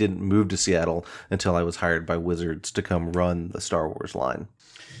 and I didn't move to Seattle until I was hired by Wizards to come run the Star Wars line.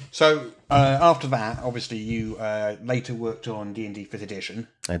 So after that, obviously, you later worked on D&D 5th edition.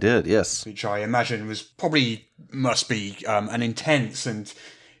 I did, yes. Which I imagine must be an intense and,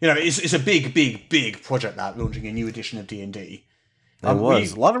 it's a big project, that, launching a new edition of D&D. It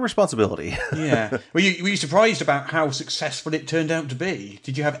was a lot of responsibility. Yeah. Were you surprised about how successful it turned out to be?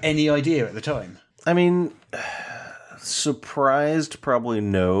 Did you have any idea at the time? I mean, surprised, probably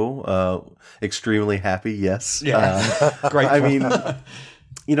no. Extremely happy, yes. Yeah. Great. I mean,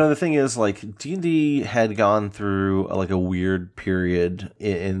 the thing is, like, D&D had gone through a weird period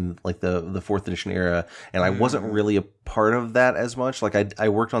in like the 4th edition era, and I wasn't really a part of that as much. Like, I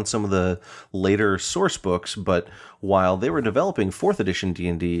worked on some of the later source books, but while they were developing 4th edition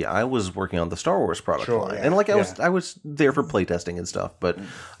D&D, I was working on the Star Wars product line. Yeah. And I was there for playtesting and stuff, but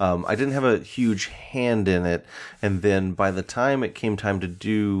I didn't have a huge hand in it. And then by the time it came time to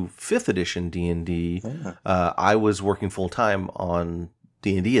do 5th edition D&D, I was working full time on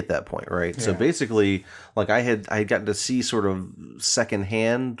D&D at that point, right? Yeah. So basically, like, I had gotten to see sort of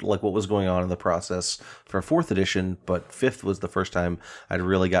secondhand like what was going on in the process for 4th edition, but 5th was the first time I'd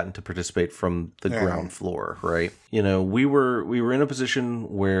really gotten to participate from the ground floor, right? We were in a position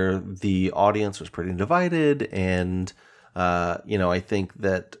where the audience was pretty divided, and I think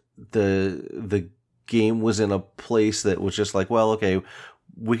that the game was in a place that was just like, well, okay,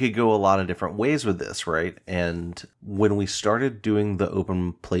 we could go a lot of different ways with this, right? And when we started doing the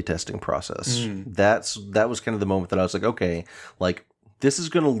open playtesting process, that was kind of the moment that I was like, okay, like, this is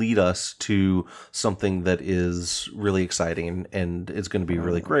going to lead us to something that is really exciting and it's going to be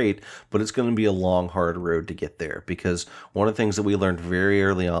really great, but it's going to be a long, hard road to get there, because one of the things that we learned very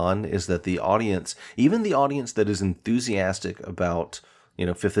early on is that the audience, even the audience that is enthusiastic about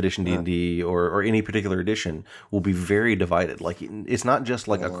 5th edition D&D or any particular edition, will be very divided. Like, it's not just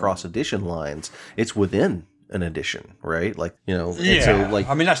like across edition lines; it's within an edition, right? Like, and so, like,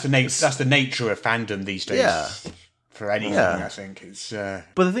 I mean, that's the nature of fandom these days. Yeah. For anything, I think it's. But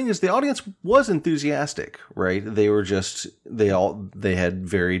the thing is, the audience was enthusiastic, right? They were just they had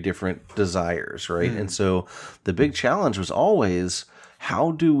very different desires, right? And so the big challenge was always,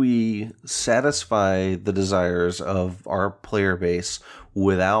 how do we satisfy the desires of our player base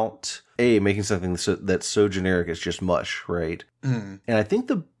without making something that's so generic it's just mush, right? And I think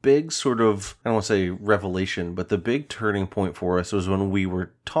the big sort of, I don't want to say revelation, but the big turning point for us was when we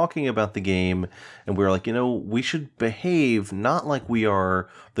were talking about the game and we were like, we should behave not like we are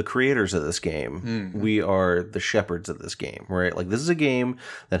the creators of this game. We are the shepherds of this game, right? Like, this is a game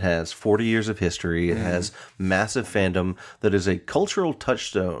that has 40 years of history. It has massive fandom that is a cultural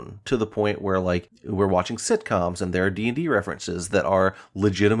touchstone to the point where, like, we're watching sitcoms and there are D&D references that are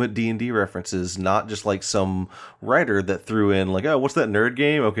legitimate D&D references, not just like some writer that threw in like, oh, what's that nerd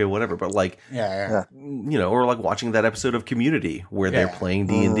game? Okay, whatever. But like, or like watching that episode of Community where they're playing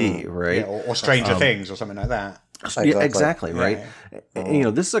D&D, right? Yeah, or Stranger Things or something like that. Exactly. Yeah, exactly, right? Yeah. You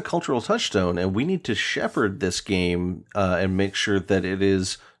know, this is a cultural touchstone, and we need to shepherd this game and make sure that it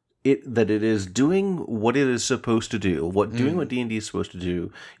is doing what it is supposed to do, doing what D&D is supposed to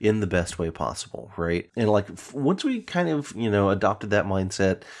do in the best way possible, right? And like once we kind of, you know, adopted that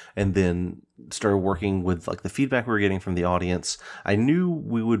mindset and then started working with like the feedback we were getting from the audience, I knew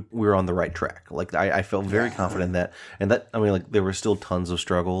we were on the right track. Like I felt very confident in that. And that, I mean, like there were still tons of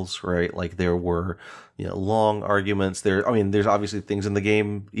struggles, right? Like there were, you know, long arguments there. I mean, there's obviously things in the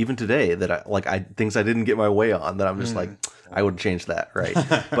game even today that things I didn't get my way on that I'm just like, I would change that, right?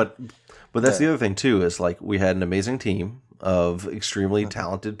 but that's the other thing too, is like we had an amazing team of extremely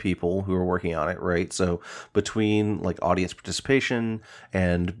talented people who were working on it, right? So between like audience participation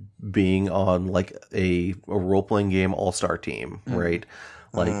and being on like a role-playing game all-star team, right?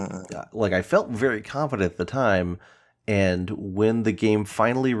 Like I felt very confident at the time. And when the game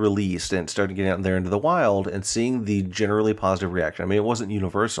finally released and started getting out there into the wild and seeing the generally positive reaction, I mean, it wasn't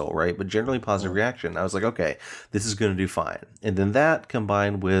universal, right? But generally positive reaction, I was like, okay, this is going to do fine. And then that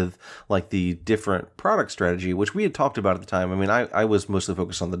combined with like the different product strategy, which we had talked about at the time. I mean, I was mostly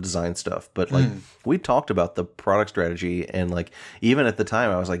focused on the design stuff, but like we talked about the product strategy. And like, even at the time,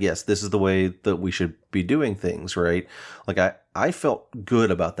 I was like, yes, this is the way that we should be doing things, right? Like I felt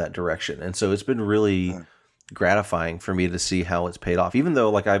good about that direction. And so it's been really gratifying for me to see how it's paid off, even though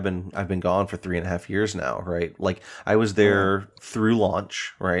like I've been gone for 3.5 years now, right? Like I was there through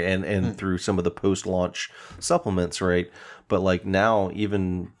launch, right? And through some of the post-launch supplements, right? But like now,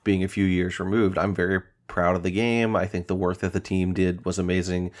 even being a few years removed, I'm very proud of the game. I think the work that the team did was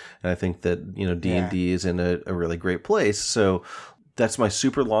amazing. And I think that, you know, D&D is in a really great place. So that's my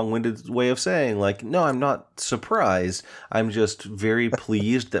super long-winded way of saying, like, no, I'm not surprised. I'm just very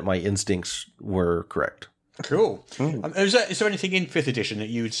pleased that my instincts were correct. Cool. Is there anything in 5th edition that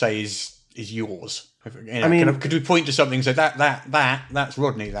you would say is yours? You know, I mean, could we point to something? So that's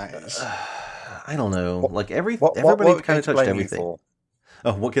Rodney. That is. I don't know. Like what everybody kind of can touched blame you everything. for?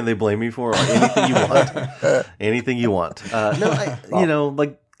 Oh, what can they blame me for? Anything you want. Anything you want. You know,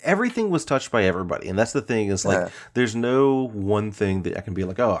 like everything was touched by everybody, and that's the thing is like there's no one thing that I can be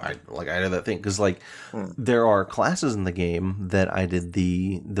like, oh, I know that thing, because like there are classes in the game that I did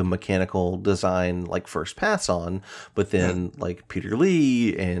the mechanical design like first pass on, but then like Peter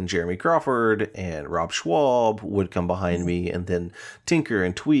Lee and Jeremy Crawford and Rob Schwab would come behind me and then tinker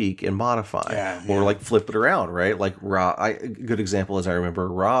and tweak and modify or like flip it around, right? Like a good example is I remember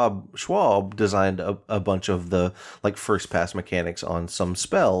Rob Schwab designed a bunch of the like first pass mechanics on some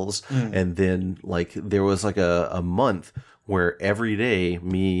spells. And then like there was like a month where every day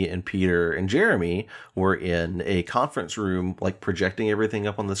me and Peter and Jeremy were in a conference room, like projecting everything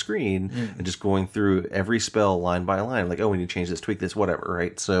up on the screen and just going through every spell line by line, like, oh, we need to change this, tweak this, whatever,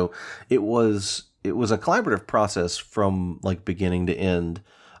 right? So it was a collaborative process from like beginning to end.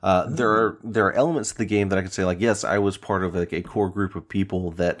 There are elements of the game that I could say like, yes, I was part of like a core group of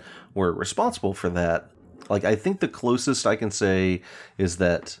people that were responsible for that. Like, I think the closest I can say is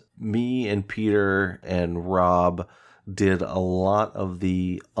that me and Peter and Rob did a lot of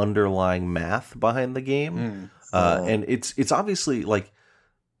the underlying math behind the game. And it's obviously like,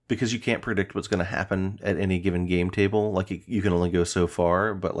 because you can't predict what's going to happen at any given game table, like you can only go so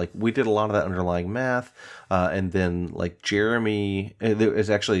far, but like we did a lot of that underlying math. And then like Jeremy, there is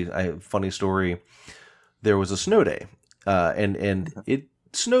actually a funny story. There was a snow day, and it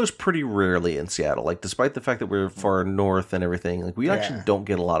snows pretty rarely in Seattle. Like, despite the fact that we're far north and everything, like we actually don't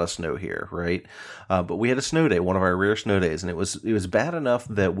get a lot of snow here, right? But we had a snow day, one of our rare snow days, and it was bad enough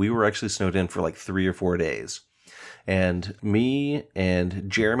that we were actually snowed in for like 3 or 4 days. And me and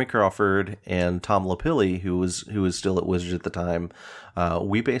Jeremy Crawford and Tom Lapilli, who was still at Wizards at the time,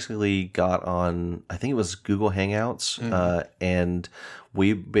 we basically got on, I think it was Google Hangouts, and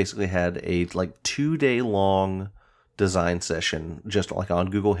we basically had a like 2-day long design session just like on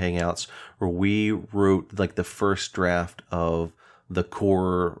Google Hangouts where we wrote like the first draft of the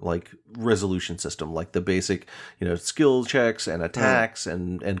core like resolution system, like the basic, you know, skill checks and attacks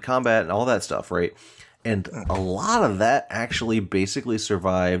and combat and all that stuff, right? And a lot of that actually basically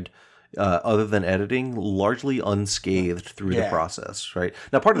survived, other than editing, largely unscathed through the process, right?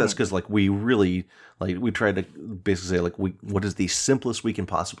 Now, part of that's because like we really like we tried to basically say like what is the simplest we can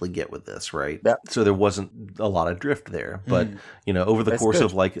possibly get with this, right? Yeah. So there wasn't a lot of drift there, but you know, over the course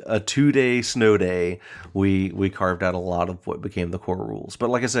of like a 2-day snow day, we carved out a lot of what became the core rules. But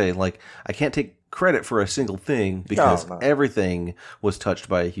like I say, like I can't take credit for a single thing because everything was touched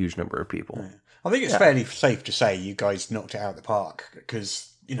by a huge number of people. I think it's fairly safe to say you guys knocked it out of the park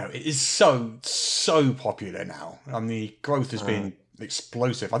because, you know, it is so popular now. I mean, the growth has been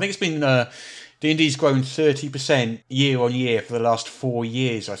explosive. I think it's been D&D's grown 30% year on year for the last 4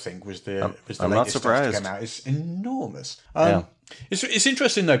 years. I think was the I'm latest not stuff surprised. to come out. It's enormous. Yeah. It's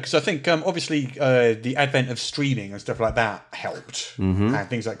interesting though, because I think obviously the advent of streaming and stuff like that helped, and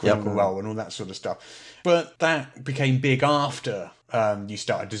things like Critical Role and all that sort of stuff. But that became big after you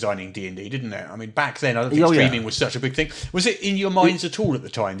started designing D&D, didn't it? I mean, back then I don't think streaming was such a big thing. Was it in your minds at all at the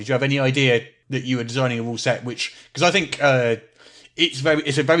time? Did you have any idea that you were designing a rule set which? Because I think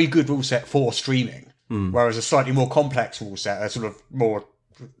it's a very good rule set for streaming, whereas a slightly more complex rule set, a sort of more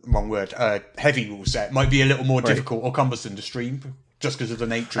heavy rule set might be a little more difficult or cumbersome to stream just because of the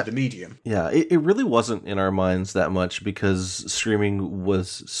nature of the medium. Yeah, it really wasn't in our minds that much because streaming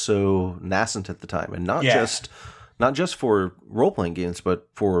was so nascent at the time, and not just for role-playing games, but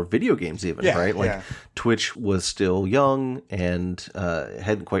for video games even, right? Like Twitch was still young and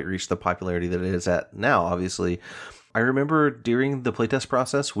hadn't quite reached the popularity that it is at now, obviously. I remember during the playtest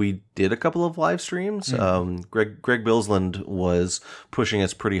process, we did a couple of live streams. Greg Bilsland was pushing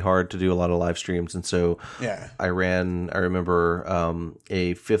us pretty hard to do a lot of live streams. And so I remember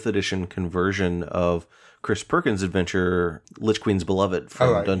a 5th edition conversion of Chris Perkins' adventure, Lich Queen's Beloved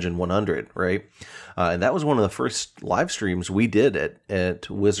from Dungeon 100, right? And that was one of the first live streams we did at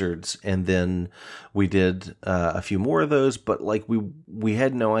Wizards. And then we did a few more of those, but like we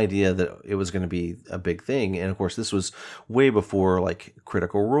had no idea that it was going to be a big thing. And of course, this was way before like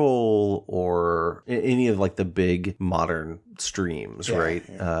Critical Role or any of like the big modern streams, right?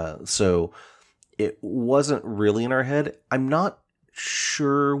 Yeah. So it wasn't really in our head. I'm not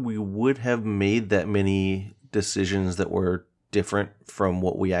sure we would have made that many decisions that were different from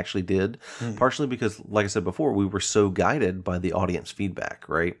what we actually did, partially because, like I said before, we were so guided by the audience feedback,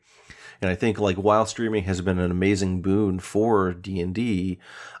 right? And I think like while streaming has been an amazing boon for D&D,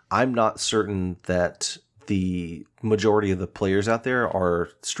 I'm not certain that the majority of the players out there are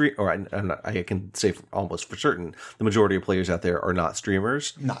I can say almost for certain the majority of players out there are not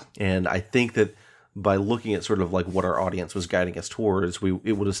streamers. No. And I think that by looking at sort of like what our audience was guiding us towards,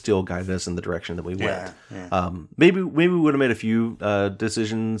 it would have still guided us in the direction that we went. Yeah. Maybe we would have made a few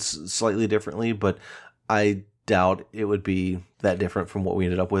decisions slightly differently, but I doubt it would be that different from what we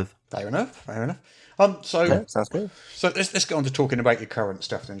ended up with. Fair enough. So sounds good. So let's get on to talking about your current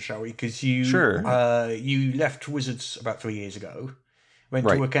stuff then, shall we? Because you left Wizards about 3 years ago. Went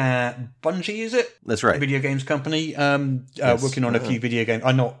to work at Bungie, is it? That's right. A video games company. Working on a few video games.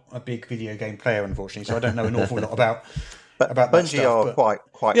 I'm not a big video game player, unfortunately, so I don't know an awful lot about that Bungie stuff. Are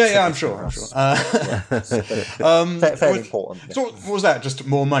quite. Yeah, I'm sure. Fairly important. So was that just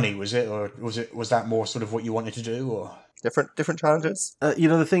more money? Was it, or was that more sort of what you wanted to do, or different challenges?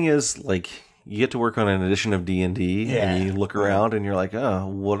 The thing is, like, you get to work on an edition of D&D, and you look around, and you're like, oh,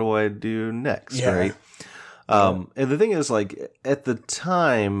 what do I do next, right? And the thing is, like, at the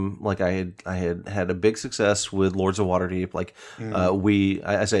time, like, I had a big success with Lords of Waterdeep. Like, it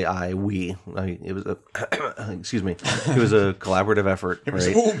was a, excuse me, it was a collaborative effort. It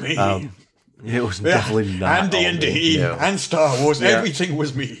was all me. It was definitely not. And D&D and Star Wars, everything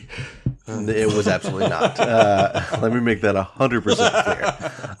was me. It was absolutely not. Let me make that 100%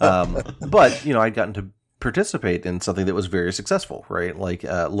 clear. But I'd gotten to participate in something that was very successful, right? Like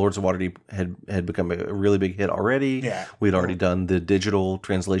Lords of Waterdeep had become a really big hit already. Yeah. We'd already done the digital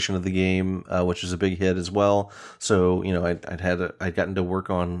translation of the game, which was a big hit as well. So I'd gotten to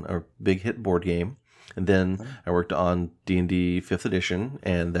work on a big hit board game, and then I worked on D&D 5th edition,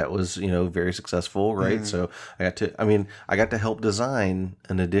 and that was very successul, right? So I got to help design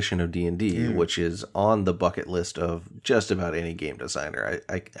an edition of D&D, which is on the bucket list of just about any game designer,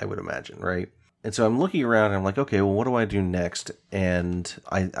 I would imagine, right? And so I'm looking around and I'm like, okay, well, what do I do next? And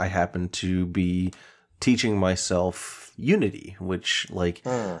I happen to be teaching myself Unity, which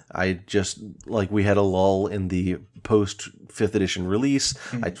I just, like, we had a lull in the post 5th edition release.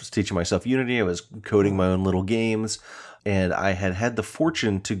 I was teaching myself Unity. I was coding my own little games, and I had the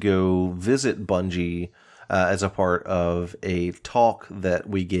fortune to go visit Bungie as a part of a talk that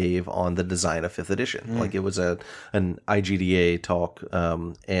we gave on the design of 5th edition. Like, it was an IGDA talk,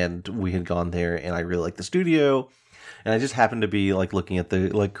 and we had gone there, and I really liked the studio, and I just happened to be like looking at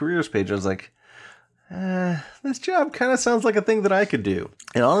the careers page. I was like, this job kind of sounds like a thing that I could do.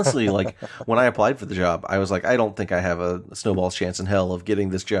 And honestly, like, when I applied for the job, I was like, I don't think I have a snowball's chance in hell of getting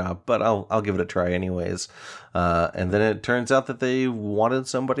this job, but I'll give it a try anyways. And then it turns out that they wanted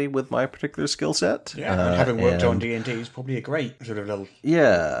somebody with my particular skill set. Yeah, and having worked on D&D is probably a great sort of little...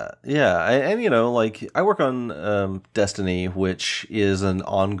 Yeah. And like, I work on Destiny, which is an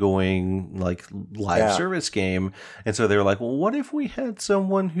ongoing, like, live service game. And so they were like, well, what if we had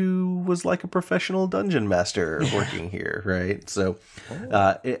someone who was like a professional dungeon dungeon master working here, right? So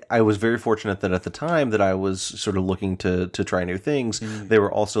I was very fortunate that at the time that I was sort of looking to try new things, they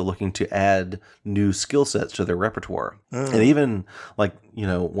were also looking to add new skill sets to their repertoire. And even like,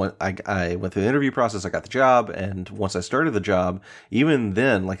 when I went through the interview process, I got the job, and once I started the job, even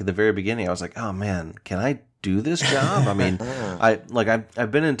then, like at the very beginning, I was like, oh man, can I do this job? I mean,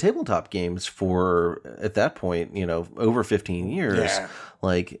 I've been in tabletop games for, at that point, over 15 years. Yeah.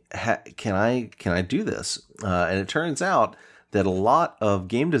 Like, can I do this? And it turns out that a lot of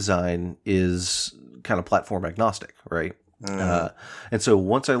game design is kind of platform agnostic, right? And so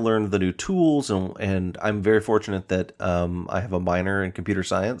once I learned the new tools, and I'm very fortunate that I have a minor in computer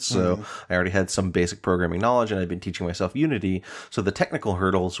science, so I already had some basic programming knowledge, and I'd been teaching myself Unity, so the technical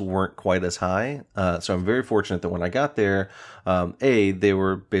hurdles weren't quite as high. So I'm very fortunate that when I got there, they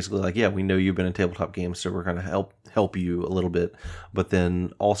were basically like, yeah, we know you've been in tabletop games, so we're going to help you a little bit, but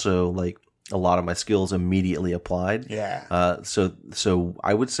then also like a lot of my skills immediately applied. Yeah. So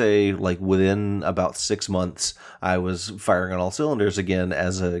I would say like within about 6 months, I was firing on all cylinders again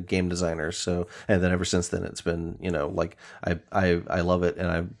as a game designer. So, and then ever since then, it's been, like I love it,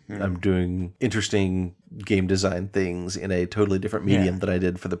 and I'm doing interesting game design things in a totally different medium than I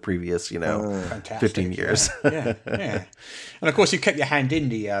did for the previous, 15 years. Yeah. And of course, you kept your hand in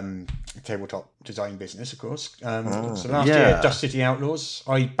the tabletop design business, of course. So last year, Dust City Outlaws,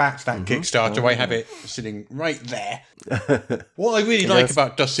 I backed that Kickstarter. I have it sitting right there. What I really like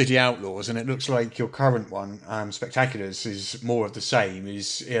about Dust City Outlaws, and it looks like your current one, Spectaculars, is more of the same,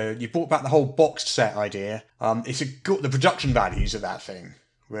 is you brought back the whole boxed set idea. The production values of that thing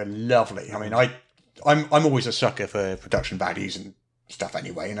were lovely. I mean, I'm always a sucker for production values and stuff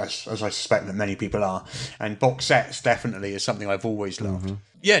anyway, and as I suspect that many people are. And box sets definitely is something I've always loved.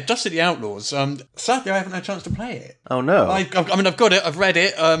 Yeah, Dust City Outlaws. Sadly, I haven't had a chance to play it. Oh no! I've got it. I've read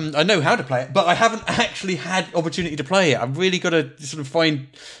it. I know how to play it, but I haven't actually had opportunity to play it. I've really got to sort of find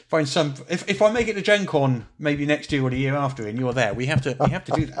some. If I make it to Gen Con maybe next year or the year after, and you're there, we have to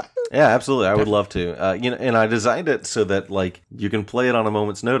do that. Yeah, absolutely. I would love to. And I designed it so that like you can play it on a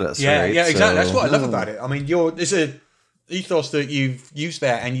moment's notice. Yeah, right? yeah, exactly. That's what I love about it. I mean, there's a ethos that you've used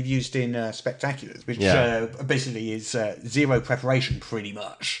there and you've used in Spectaculars, which basically is zero preparation, pretty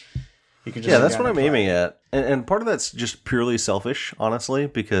much. You can just that's what I'm aiming at. And part of that's just purely selfish, honestly,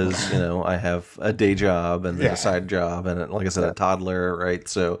 because, I have a day job and then a side job and, like I said, a toddler, right?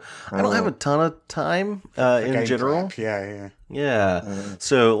 So I don't have a ton of time in general. Prep. Yeah.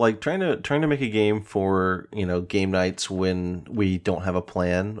 So like trying to make a game for, game nights when we don't have a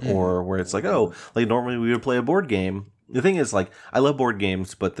plan or where it's like, like normally we would play a board game. The thing is, like, I love board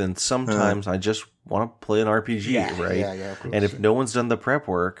games, but then sometimes I just want to play an RPG, right? Yeah, of course. And if no one's done the prep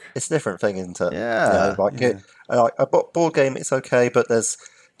work... It's a different thing, isn't it? Yeah. A board game, it's okay, but there's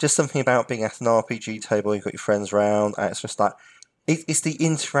just something about being at an RPG table, you've got your friends around, and it's just like... It's the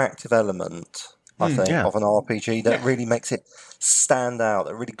interactive element, I think, of an RPG that really makes it stand out,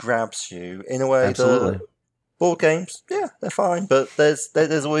 that really grabs you in a way Absolutely. that board games, they're fine, but there's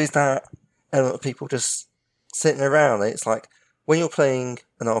always that element of people just sitting around. It's like when you're playing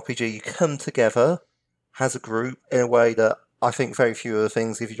an RPG, you come together as a group in a way that I think very few other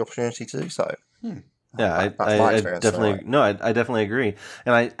things give you the opportunity to do so. Yeah, I definitely agree.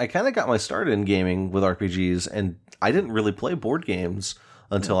 And I kind of got my start in gaming with RPGs, and I didn't really play board games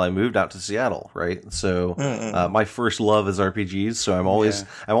until I moved out to Seattle, right? So my first love is RPGs, so I'm always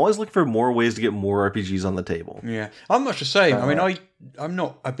looking for more ways to get more RPGs on the table. Yeah, I'm much the same. I mean, I'm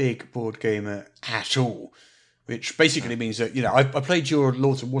not a big board gamer at all, which basically means that, I played your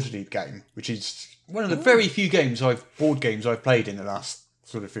Lords of Waterdeep game, which is one of the very few board games I've played in the last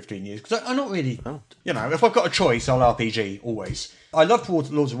sort of 15 years. Because I'm not really, if I've got a choice, I'll RPG, always. I love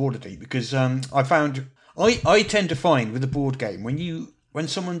Lords of Waterdeep because I tend to find with a board game,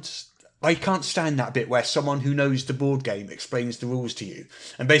 I can't stand that bit where someone who knows the board game explains the rules to you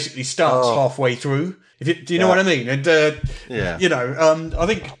and basically starts halfway through. Do you know what I mean? And I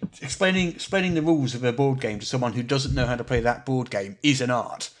think explaining the rules of a board game to someone who doesn't know how to play that board game is an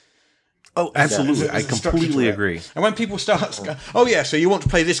art. Oh, absolutely! I completely agree. And when people start, so you want to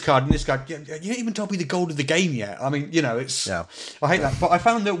play this card and this card, you haven't even told me the goal of the game yet. I mean, it's. Yeah. I hate that, but I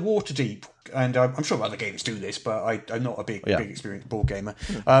found that Waterdeep, and I'm sure other games do this, but I'm not a big experienced board gamer.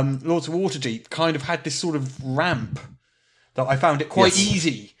 Lords of Waterdeep kind of had this sort of ramp that I found it quite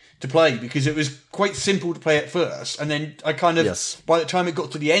easy to play because it was quite simple to play at first, and then I kind of by the time it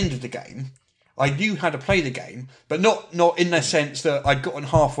got to the end of the game, I knew how to play the game, but not in the sense that I'd gotten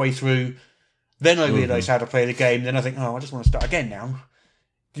halfway through, then I realised how to play the game, then I think, I just want to start again now.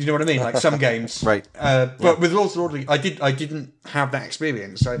 Do you know what I mean? Like some games, Right. But with Lords of the Order, I didn't have that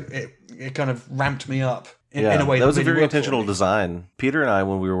experience. So it kind of ramped me up in a way that was a really very worked for intentional me. design. Peter and I,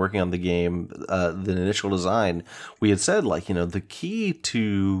 when we were working on the game, the initial design, we had said like, the key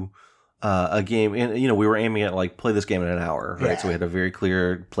to a game, and we were aiming at like play this game in an hour, right? Yeah. So we had a very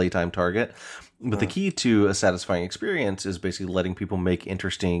clear playtime target. But the key to a satisfying experience is basically letting people make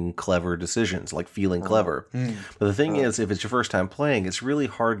interesting, clever decisions, like feeling clever. But the thing is, if it's your first time playing, it's really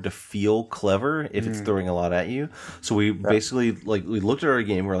hard to feel clever if it's throwing a lot at you. So we basically, we looked at our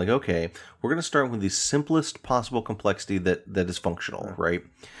game, we're like, okay, we're going to start with the simplest possible complexity that is functional, right?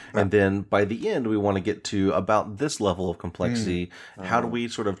 And then by the end, we want to get to about this level of complexity. How do we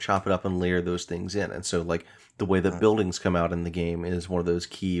sort of chop it up and layer those things in? And so, the way that buildings come out in the game is one of those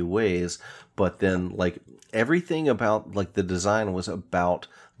key ways. But then, everything about, the design was about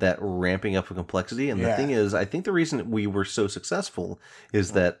that ramping up of complexity. And the thing is, I think the reason we were so successful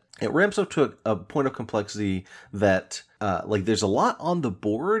is that it ramps up to a point of complexity that, there's a lot on the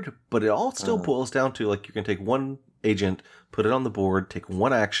board, but it all still boils down to, you can take one agent, put it on the board, take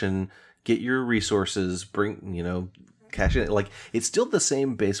one action, get your resources, cash it. It's still the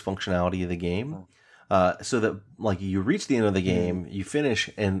same base functionality of the game. So that you reach the end of the game, you finish,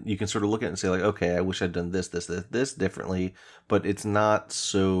 and you can sort of look at it and say okay, I wish I'd done this differently, but it's not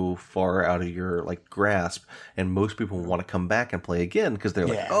so far out of your grasp. And most people want to come back and play again because they're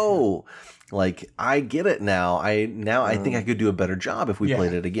I get it now. I think I could do a better job if we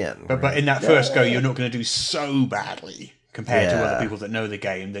played it again. But in that first go, you're not going to do so badly compared to other people that know the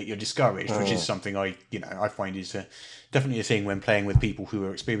game that you're discouraged, which is something I find is definitely a thing when playing with people who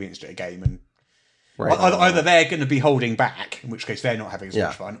are experienced at a game and. Right. Either they're going to be holding back, in which case they're not having as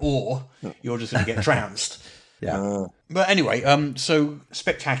much fun, or you're just going to get trounced. But anyway, so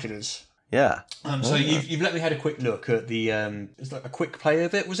Spectaculars. Yeah. So you've let me had a quick look at the. It's like a quick play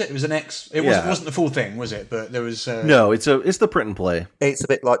of it. Was it? It was an X. It wasn't the full thing, was it? But there was. No, it's the print and play. It's a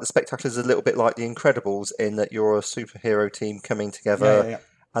bit like the Spectaculars, a little bit like the Incredibles, in that you're a superhero team coming together. Yeah.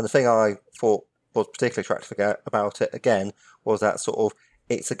 And the thing I thought was particularly attractive about it again was that sort of.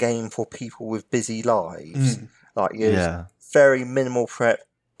 It's a game for people with busy lives. Very minimal prep,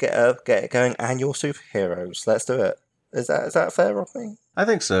 get it going, and you're superheroes. Let's do it. Is that fair, Rodney? I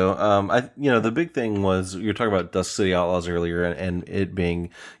think so. The big thing was you were talking about Dust City Outlaws earlier, and it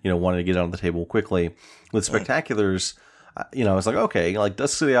being wanting to get on the table quickly. With Spectaculars, I was like, okay,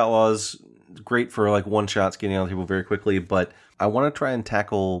 Dust City Outlaws, great for one shots, getting on the table very quickly, but I want to try and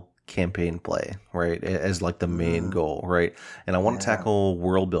tackle campaign play, right, as the main goal, right? And I want to tackle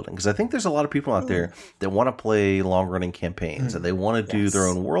world building because I think there's a lot of people out there that want to play long running campaigns and they want to do their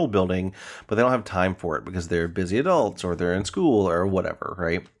own world building, but they don't have time for it because they're busy adults or they're in school or whatever,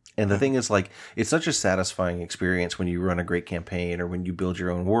 right? And the thing is, it's such a satisfying experience when you run a great campaign or when you build your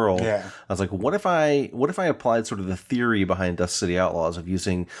own world. I was like, what if I applied sort of the theory behind Dust City Outlaws of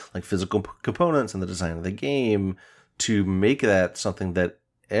using physical components and the design of the game to make that something that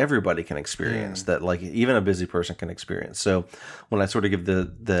everybody can experience, that even a busy person can experience. So when I sort of give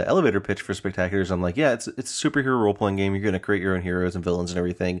the elevator pitch for Spectaculars, I'm like, it's a superhero role-playing game. You're going to create your own heroes and villains and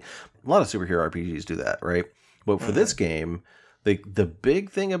everything. A lot of superhero RPGs do that, right? But for this game, the big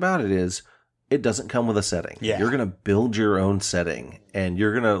thing about it is it doesn't come with a setting. You're going to build your own setting, and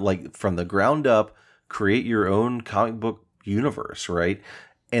you're going to, from the ground up, create your own comic book universe, right?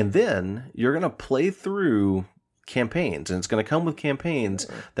 And then you're going to play through campaigns, and it's going to come with campaigns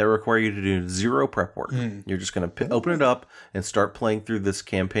that require you to do zero prep work. You're just going to open it up and start playing through this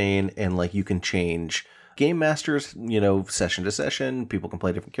campaign, and you can change game masters, session to session. People can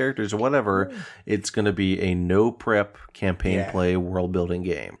play different characters or whatever. It's going to be a no prep campaign play world building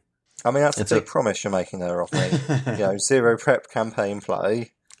game. I mean, that's a big promise you're making there, Rodney. Zero prep campaign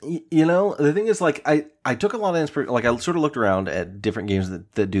play. The thing is, I took a lot of inspiration. I sort of looked around at different games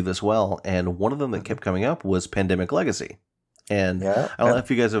that do this well, and one of them that kept coming up was Pandemic Legacy. And I don't know if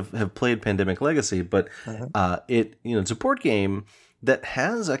you guys have played Pandemic Legacy, but it's a board game that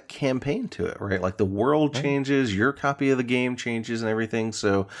has a campaign to it, right? The world changes, your copy of the game changes and everything.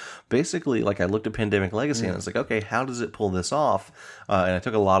 So basically, I looked at Pandemic Legacy and I was like, okay, how does it pull this off? And I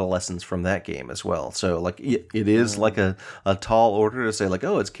took a lot of lessons from that game as well. So it is a tall order to say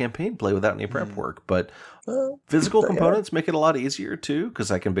it's campaign play without any prep work, but physical components make it a lot easier too, because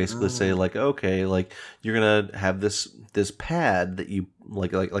I can basically say okay, you're gonna have this pad that you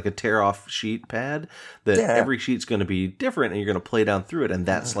like a tear off sheet pad that Yeah. every sheet's going to be different, and you're going to play down through it, and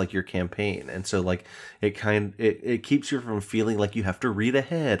that's like your campaign. And so like it keeps you from feeling like you have to read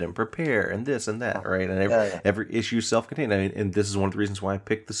ahead and prepare and this and that, right? And every issue is self-contained. I mean, and this is one of the reasons why I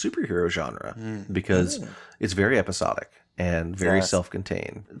picked the superhero genre, because it's very episodic and very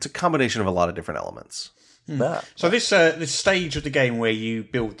self-contained. It's a combination of a lot of different elements. Yeah. So this stage of the game where you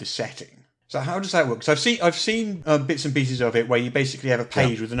build the setting. So how does that work? Because I've seen bits and pieces of it where you basically have a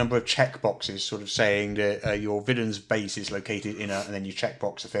page with a number of check boxes, sort of saying that your villain's base is located in and then you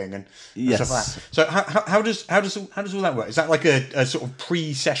checkbox a thing and stuff like that. So how does all that work? Is that like a sort of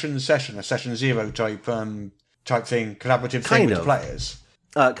pre-session session, a session zero type thing, collaborative thing with the players?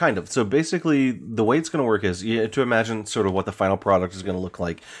 Kind of. So basically, the way it's going to work is you have to imagine sort of what the final product is going to look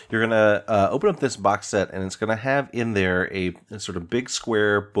like. You're going to open up this box set, and it's going to have in there a sort of big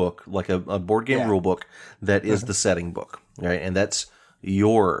square book, like a board game rule book, that is the setting book, right? And that's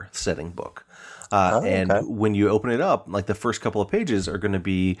your setting book. When you open it up, like the first couple of pages are going to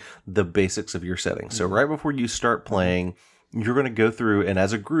be the basics of your setting. So right before you start playing, you're going to go through, and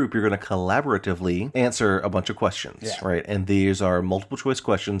as a group, you're going to collaboratively answer a bunch of questions, right? And these are multiple choice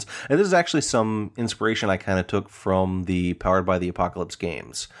questions. And this is actually some inspiration I kind of took from the Powered by the Apocalypse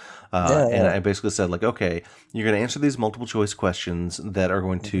games. And I basically said, like, okay, you're going to answer these multiple choice questions that are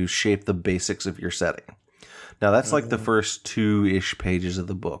going to shape the basics of your setting. Now, that's like the first 2-ish pages of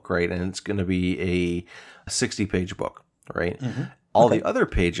the book, right? And it's going to be a 60-page book, right? All the other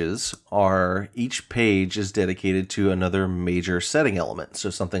pages are, each page is dedicated to another major setting element. So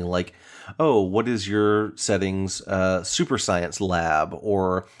something like, oh, what is your setting's super science lab,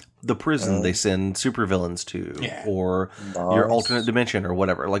 or the prison they send supervillains to, or your alternate dimension, or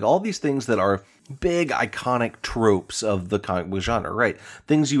whatever. Like all these things that are big, iconic tropes of the comic book genre, right?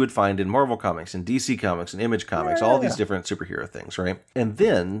 Things you would find in Marvel Comics, and DC Comics, and Image Comics, all these different superhero things, right? And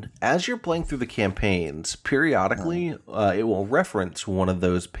then, as you're playing through the campaigns, periodically, it will reference one of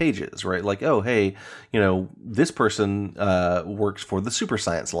those pages, right? Like, oh, hey, this person works for the Super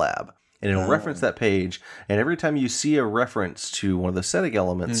Science Lab. And it'll reference that page, and every time you see a reference to one of the setting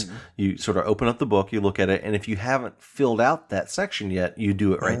elements, you sort of open up the book, you look at it, and if you haven't filled out that section yet, you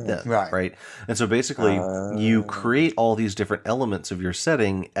do it right then, right? And so basically, you create all these different elements of your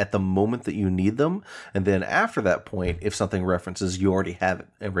setting at the moment that you need them, and then after that point, if something references, you already have it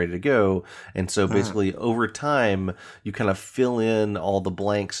and ready to go. And so basically, over time, you kind of fill in all the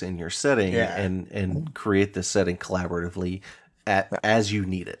blanks in your setting and create this setting collaboratively as you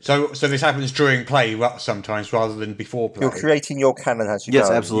need it. So this happens during play sometimes rather than before play. You're creating your canon as you go.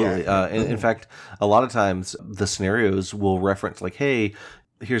 Yes, absolutely. In fact, a lot of times the scenarios will reference like, hey,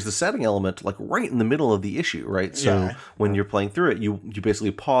 here's the setting element, like right in the middle of the issue, right? So when you're playing through it, you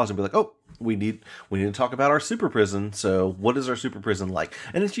basically pause and be like, oh, we need to talk about our super prison. So what is our super prison like?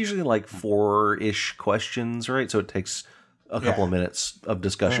 And it's usually like 4-ish questions, right? So it takes a couple of minutes of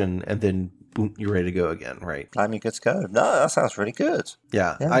discussion, and then boom, you're ready to go again, right? I'm good to go. No, that sounds really good.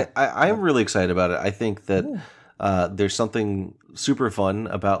 Yeah. I'm really excited about it. I think that there's something super fun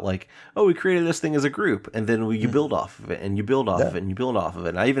about like, oh, we created this thing as a group, and then you build off of it, and you build off of it, and you build off of it.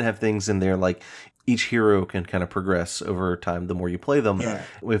 And I even have things in there like each hero can kind of progress over time the more you play them.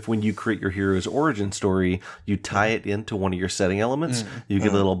 When you create your hero's origin story, you tie it into one of your setting elements, you get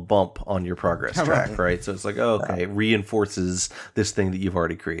a little bump on your progress track, right? So it's like, oh, okay, it reinforces this thing that you've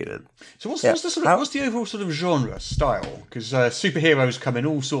already created. So what's the overall sort of genre style? Because superheroes come in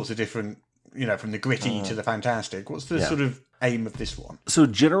all sorts of different, from the gritty to the fantastic. What's the sort of aim of this one? So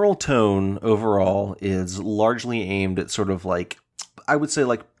general tone overall is largely aimed at sort of like, I would say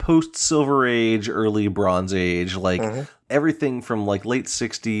like post Silver Age, early Bronze Age, like everything from like late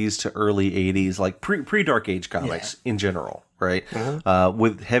 60s to early 80s, like pre Dark Age comics in general, right?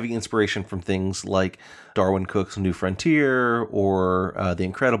 With heavy inspiration from things like Darwin Cook's New Frontier or The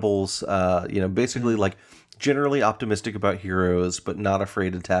Incredibles, basically like generally optimistic about heroes, but not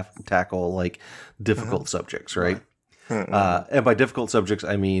afraid to tackle like difficult subjects, right? And by difficult subjects,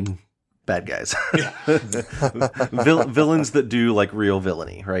 I mean bad guys. Villains that do like real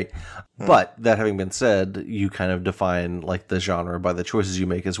villainy, right? But that having been said, you kind of define like the genre by the choices you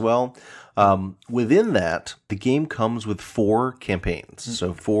make as well. Within that, the game comes with 4 campaigns.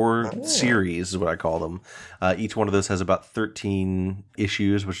 So 4 series is what I call them. Each one of those has about 13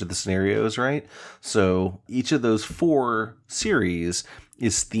 issues, which are the scenarios, right? So each of those 4 series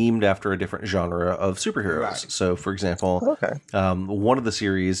is themed after a different genre of superheroes. Right. So, for example, one of the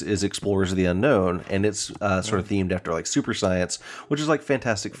series is Explorers of the Unknown, and it's sort of themed after like super science, which is like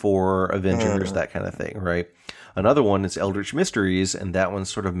Fantastic Four, Avengers, that kind of thing, right? Another one is Eldritch Mysteries, and that one's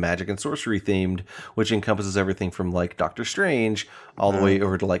sort of magic and sorcery themed, which encompasses everything from like Doctor Strange all the way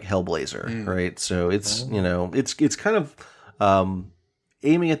over to like Hellblazer, right? So it's it's kind of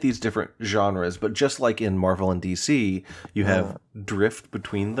aiming at these different genres, but just like in Marvel and DC, you have drift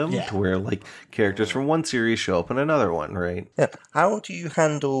between them to where like characters from one series show up in another one, right? Yeah. How do you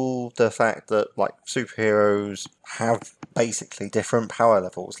handle the fact that like superheroes have basically different power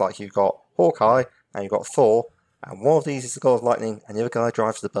levels? Like you've got Hawkeye and you've got Thor, and one of these is the god of lightning, and the other guy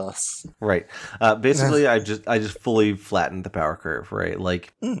drives the bus. Right. Basically, I just fully flattened the power curve. Right.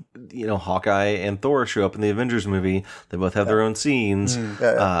 Like Hawkeye and Thor show up in the Avengers movie. They both have their own scenes.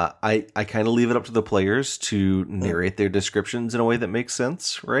 I kind of leave it up to the players to narrate their descriptions in a way that makes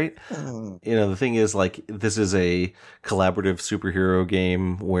sense. Right. The thing is, like, this is a collaborative superhero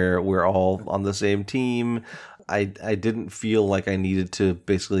game where we're all on the same team. I didn't feel like I needed to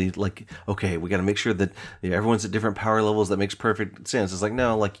basically like, okay, we got to make sure that everyone's at different power levels. That makes perfect sense. It's like,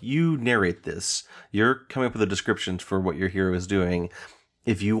 no, like you narrate this. You're coming up with the descriptions for what your hero is doing.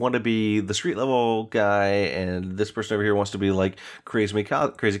 If you want to be the street level guy and this person over here wants to be like crazy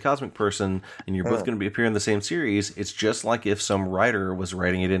cosmic person, and you're both going to be appearing in the same series, it's just like if some writer was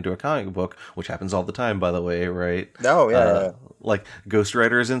writing it into a comic book, which happens all the time, by the way, right? Oh, yeah. Like Ghost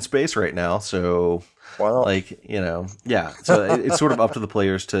Rider is in space right now, so why not? like, yeah. So it's sort of up to the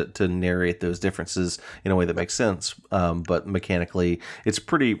players to narrate those differences in a way that makes sense. But mechanically, it's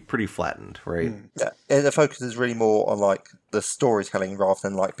pretty flattened, right? Yeah. And the focus is really more on like the storytelling rather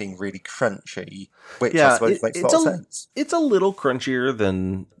than like being really crunchy, which I suppose makes a lot of sense. It's a little crunchier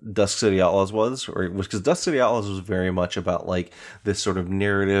than Dusk City Outlaws was, because Dusk City Outlaws was very much about like this sort of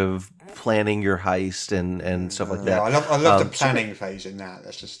narrative, planning your heist and stuff like that. I love the planning phase in that.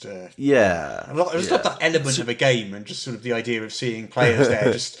 That's just I just love that element of a game, and just sort of the idea of seeing players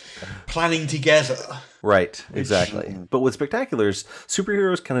there just planning together. Right, exactly. But with Spectaculars,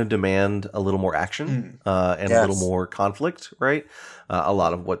 superheroes kind of demand a little more action and a little more conflict, right? A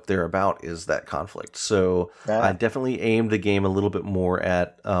lot of what they're about is that conflict. So I definitely aimed the game a little bit more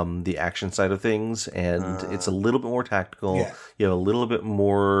at the action side of things, and it's a little bit more tactical. Yeah. You have a little bit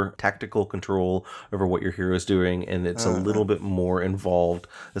more tactical control over what your hero is doing, and it's a little bit more involved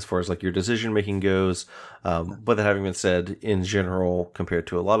as far as like your decision making goes. But that having been said, in general, compared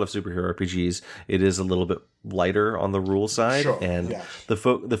to a lot of superhero RPGs, it is a little bit lighter on the rule side, and the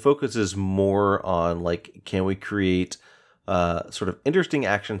focus is more on like, can we create sort of interesting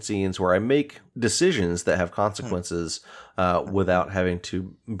action scenes where I make decisions that have consequences without having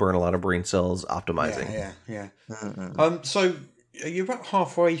to burn a lot of brain cells optimizing. Yeah. So you're about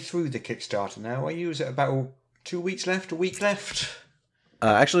halfway through the Kickstarter now. Are you? Is it about 2 weeks left? A week left?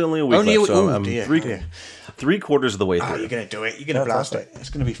 Actually, only a week left. So I'm three quarters of the way through. Oh, you're going to do it. You're going to blast it. It's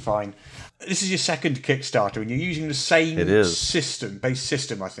going to be fine. This is your second Kickstarter, and you're using the same base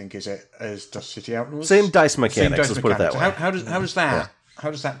system, I think, is it, as Dust City Outlaws? Same dice mechanics. Let's put it that way. How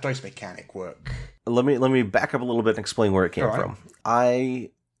does that dice mechanic work? Let me back up a little bit and explain where it came from.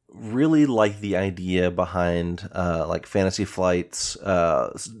 I really like the idea behind like Fantasy Flight's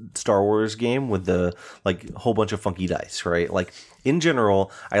Star Wars game with the like whole bunch of funky dice, right? Like in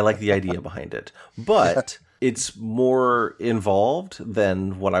general, I like the idea behind it, but it's more involved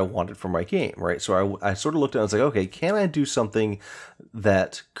than what I wanted for my game, right? So I sort of looked at it and was like, okay, can I do something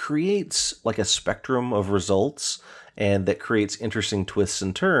that creates like a spectrum of results and that creates interesting twists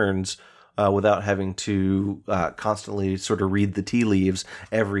and turns without having to constantly sort of read the tea leaves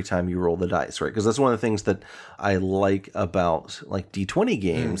every time you roll the dice, right? Because that's one of the things that I like about like D20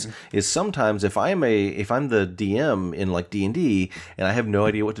 games is sometimes if I'm the DM in like D&D and I have no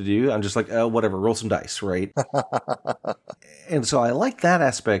idea what to do, I'm just like, oh, whatever, roll some dice, right? And so I like that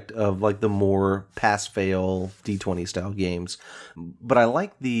aspect of like the more pass-fail D20 style games, but I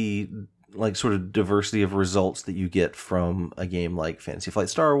like the like sort of diversity of results that you get from a game like Fantasy Flight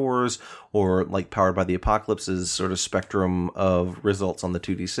Star Wars or like Powered by the Apocalypse's sort of spectrum of results on the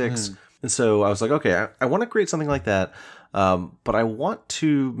 2d6. And so I was like, okay, I want to create something like that, but I want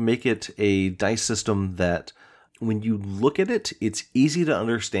to make it a dice system that when you look at it, it's easy to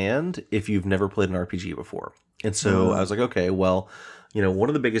understand if you've never played an RPG before. And so I was like, okay, well, you know, one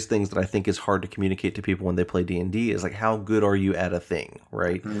of the biggest things that I think is hard to communicate to people when they play D&D is like, how good are you at a thing,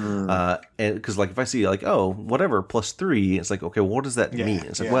 right? And because like if I see like, oh, whatever, +3, it's like, okay, well, what does that mean?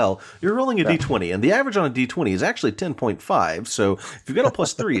 It's like, well, you're rolling a D20, and the average on a D20 is actually 10.5. So if you've got a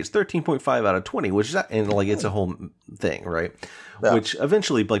 +3, it's 13.5 out of 20, which is and like it's a whole thing, right? Yeah. Which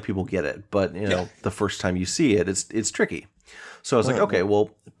eventually like people get it, but you know, the first time you see it, it's tricky. So I was like, okay,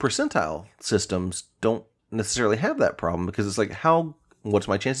 well, percentile systems don't necessarily have that problem because it's like, what's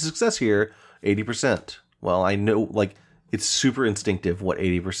my chance of success here? 80%. well, I know, like, it's super instinctive what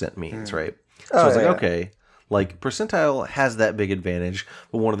 80% means, right? So Oh, I was like, yeah. okay, like, percentile has that big advantage,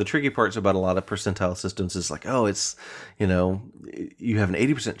 but one of the tricky parts about a lot of percentile systems is like, oh, it's, you know, you have an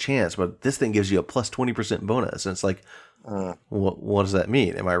 80% chance, but this thing gives you a plus 20% bonus. And it's like, what does that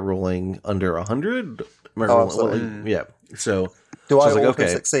mean? Am I rolling under 100? Am I rolling, absolutely. yeah. So Do I was like, also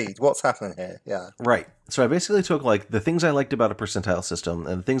okay. succeed? What's happening here? Yeah. Right. So I basically took like the things I liked about a percentile system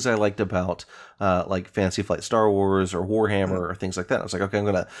and the things I liked about like Fantasy Flight Star Wars or Warhammer or things like that. I was like, okay, I'm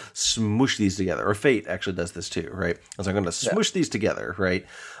going to smoosh these together. Or Fate actually does this too, right? I was like, I'm going to smoosh these together, right?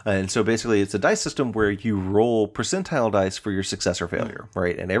 And so basically it's a dice system where you roll percentile dice for your success or failure,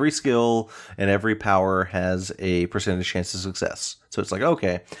 right? And every skill and every power has a percentage chance of success. So it's like,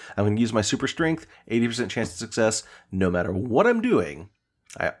 okay, I'm going to use my super strength, 80% chance of success, no matter what I'm doing.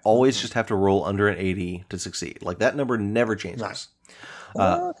 I always just have to roll under an 80 to succeed. Like, that number never changes. Nice.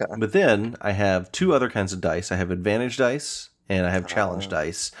 Okay. But then I have two other kinds of dice. I have advantage dice and I have challenge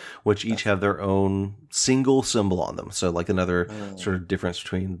dice, which each have their own single symbol on them. So like another sort of difference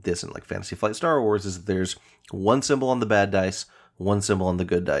between this and like Fantasy Flight Star Wars is that there's one symbol on the bad dice, one symbol on the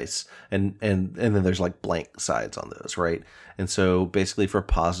good dice, and then there's like blank sides on those, right? And so basically for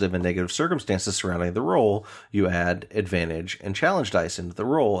positive and negative circumstances surrounding the roll, you add advantage and challenge dice into the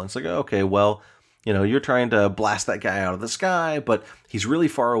roll. And it's like, okay, well, you know, you're trying to blast that guy out of the sky, but he's really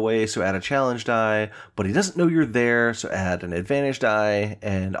far away, so add a challenge die, but he doesn't know you're there, so add an advantage die,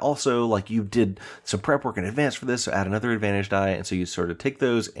 and also, like, you did some prep work in advance for this, so add another advantage die, and so you sort of take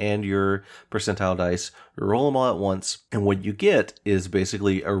those and your percentile dice, roll them all at once, and what you get is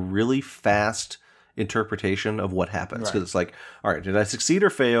basically a really fast interpretation of what happens, because it's like, all right, did I succeed or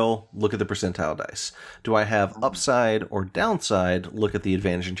fail? Look at the percentile dice. Do I have upside or downside? Look at the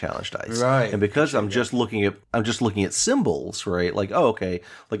advantage and challenge dice. Right. And because I'm just looking at symbols, right? Like, oh, okay,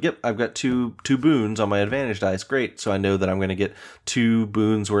 like, yep, I've got two boons on my advantage dice. Great, so I know that I'm going to get 2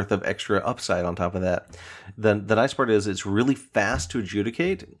 boons worth of extra upside on top of that. Then the nice part is it's really fast to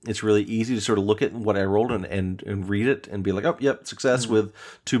adjudicate. It's really easy to sort of look at what I rolled and read it and be like, oh, yep, success with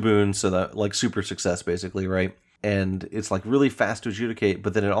 2 boons, so that, like, super success basically, right? And it's like really fast to adjudicate,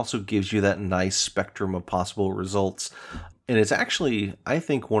 but then it also gives you that nice spectrum of possible results. And it's actually, I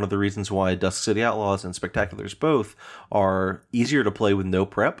think, one of the reasons why Dusk City Outlaws and Spectaculars both are easier to play with no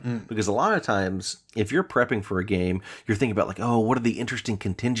prep. Because a lot of times, if you're prepping for a game, you're thinking about like, oh, what are the interesting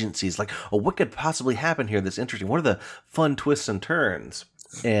contingencies? Like, oh, what could possibly happen here that's interesting? What are the fun twists and turns?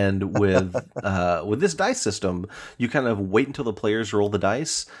 And with this dice system, you kind of wait until the players roll the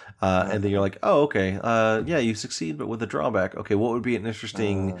dice, and then you're like, oh, okay, yeah, you succeed, but with a drawback. Okay, what would be an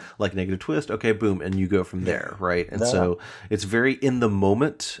interesting like negative twist? Okay, boom, and you go from there, right? And so it's very in the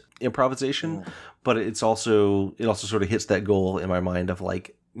moment improvisation, but it also sort of hits that goal in my mind of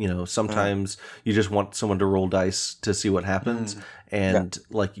like, you know, sometimes you just want someone to roll dice to see what happens. And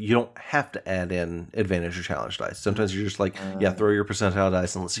like, you don't have to add in advantage or challenge dice. Sometimes you're just like, yeah, throw your percentile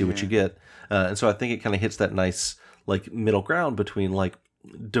dice and let's see what you get. And so I think it kind of hits that nice, like, middle ground between like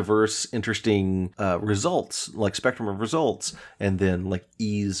diverse, interesting results, like spectrum of results, and then like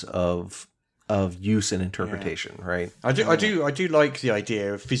ease of use and interpretation, right? I do like the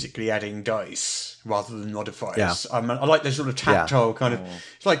idea of physically adding dice rather than modifiers. Yeah. I like the sort of tactile kind of.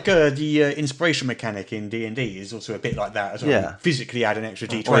 It's like the inspiration mechanic in D&D is also a bit like that as well. Yeah. Physically add an extra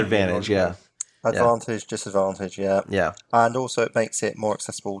D20 Or advantage, yeah. Advantage, disadvantage, yeah. Yeah. And also it makes it more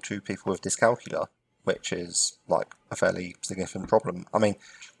accessible to people with dyscalculia, which is like a fairly significant problem. I mean,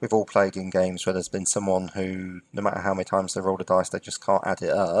 we've all played in games where there's been someone who, no matter how many times they roll a dice, they just can't add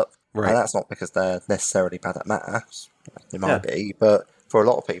it up. Right. And that's not because they're necessarily bad at maths. They might be, but for a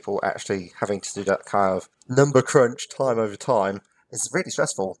lot of people, actually having to do that kind of number crunch time over time is really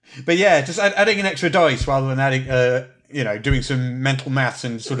stressful. But yeah, just adding an extra dice rather than adding, doing some mental maths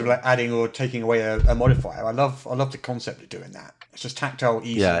and sort of like adding or taking away a modifier. I love the concept of doing that. It's just tactile,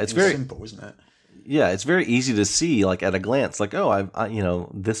 easy, it's and very simple, isn't it? Yeah, it's very easy to see, like, at a glance, like, oh, I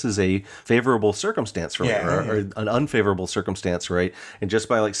this is a favorable circumstance for me, or an unfavorable circumstance, right? And just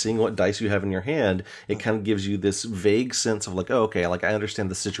by, like, seeing what dice you have in your hand, it kind of gives you this vague sense of, like, oh, okay, like, I understand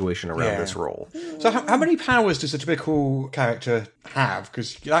the situation around this roll. So how many powers does a typical character have?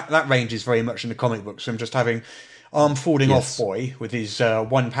 Because that ranges very much in the comic books from just having arm falling off boy with his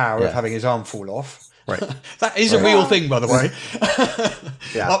one power of having his arm fall off. Right. That is a real thing, by the way.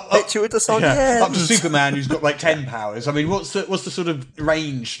 Hit you with the sun, up to Superman, who's got like 10 powers. I mean, what's the sort of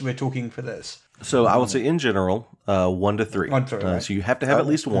range we're talking for this? So I would say in general, 1 to 3. 1 to 3, right. So you have to have at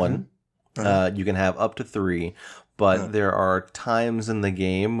least 1. You can have up to 3. but there are times in the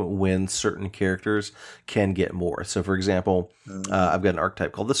game when certain characters can get more. So, for example, I've got an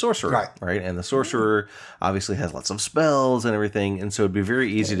archetype called the Sorcerer, right? And the Sorcerer obviously has lots of spells and everything, and so it'd be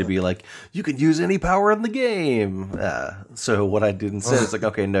very easy to be like, you can use any power in the game. So what I did instead is like,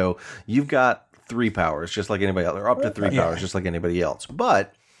 okay, no, you've got 3 powers, just like anybody else, or up to 3 powers, just like anybody else.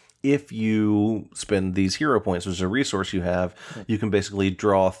 But if you spend these hero points, which is a resource you have, you can basically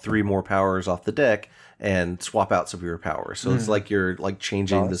draw 3 more powers off the deck and swap out some of your powers. So it's like you're like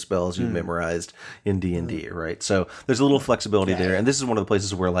changing the spells you memorized in D&D, right? So there's a little flexibility there. And this is one of the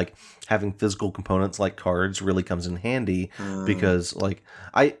places where like having physical components like cards really comes in handy because like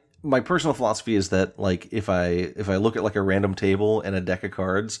my personal philosophy is that like if I look at like a random table and a deck of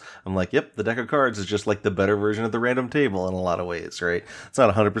cards, I'm like, yep, the deck of cards is just like the better version of the random table in a lot of ways, right? It's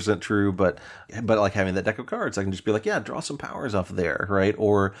not 100% true, but like having that deck of cards, I can just be like, yeah, draw some powers off there, right?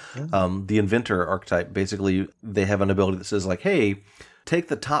 Or the Inventor archetype, basically they have an ability that says like, hey, take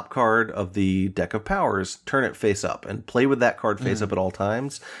the top card of the deck of powers, turn it face up, and play with that card face up at all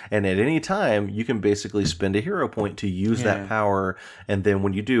times. And at any time, you can basically spend a hero point to use that power. And then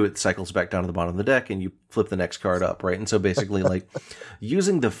when you do, it cycles back down to the bottom of the deck, and you flip the next card up, right? And so basically, like,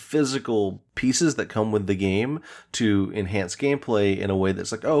 using the physical pieces that come with the game to enhance gameplay in a way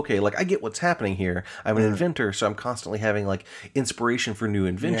that's like, oh, okay, like, I get what's happening here. I'm an inventor, so I'm constantly having, like, inspiration for new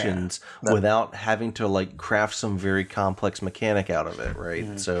inventions without having to, like, craft some very complex mechanic out of it,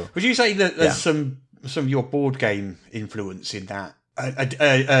 right? So, would you say that there's some of your board game influence in that?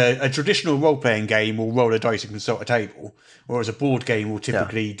 A traditional role-playing game will roll a dice and consult a table, whereas a board game will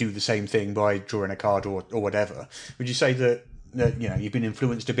typically do the same thing by drawing a card or whatever. Would you say that you know you've been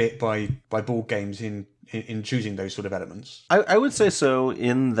influenced a bit by board games in choosing those sort of elements? I would say so,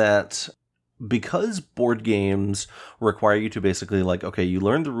 in that because board games require you to basically like, okay, you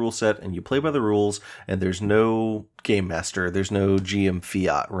learn the rule set and you play by the rules, and there's no game master, there's no GM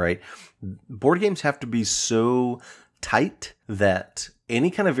fiat, right? Board games have to be so tight that any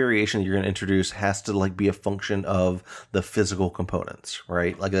kind of variation you're going to introduce has to like be a function of the physical components,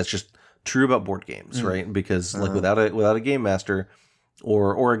 right? Like that's just true about board games, right? Because like without a game master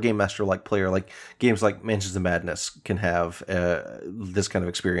or a game master like player, like games like Mansions of Madness can have this kind of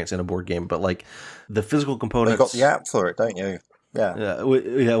experience in a board game, but like the physical components, you've got the app for it, don't you?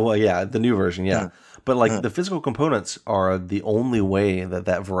 The new version, But like the physical components are the only way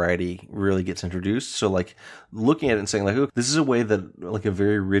that variety really gets introduced. So like looking at it and saying like, oh, this is a way that like a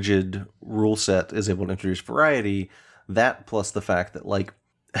very rigid rule set is able to introduce variety. That plus the fact that like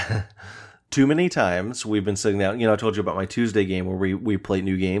too many times we've been sitting down, you know, I told you about my Tuesday game where we play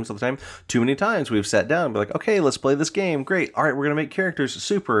new games all the time. Too many times we've sat down and be like, okay, let's play this game. Great. All right, we're going to make characters.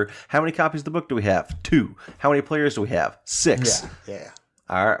 Super. How many copies of the book do we have? 2. How many players do we have? 6. Yeah.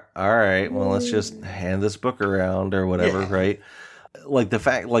 All right. Well, let's just hand this book around or whatever, right? Like the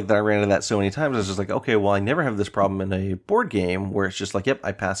fact, like that I ran into that so many times, I was just like, okay, well, I never have this problem in a board game where it's just like, yep,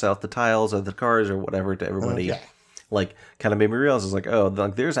 I pass out the tiles or the cards or whatever to everybody. Like, kind of made me realize, it's like, oh,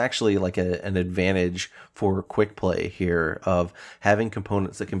 like there's actually like an advantage for quick play here of having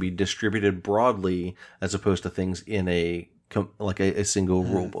components that can be distributed broadly as opposed to things in a single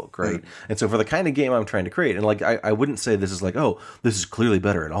rule book, right? And so for the kind of game I'm trying to create, and like I wouldn't say this is like, oh, this is clearly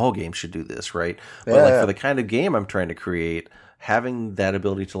better and all games should do this, right? But like for the kind of game I'm trying to create, having that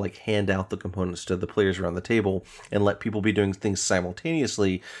ability to like hand out the components to the players around the table and let people be doing things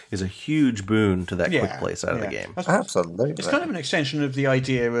simultaneously is a huge boon to that quick play side of the game. Absolutely. It's kind of an extension of the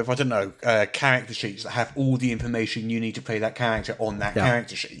idea of, I don't know, character sheets that have all the information you need to play that character on that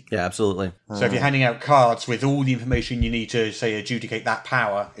character sheet. Yeah, absolutely. So if you're handing out cards with all the information you need to, say, adjudicate that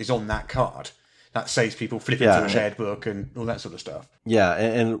power is on that card, that saves people flipping to a shared book and all that sort of stuff. Yeah,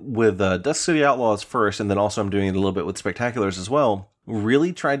 and with Dusk City Outlaws first, and then also I'm doing it a little bit with Spectaculars as well,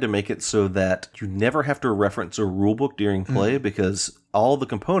 really tried to make it so that you never have to reference a rulebook during play because all the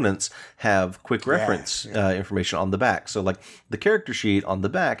components have quick reference information on the back. So like the character sheet on the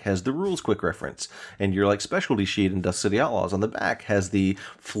back has the rules quick reference, and your like specialty sheet in Dusk City Outlaws on the back has the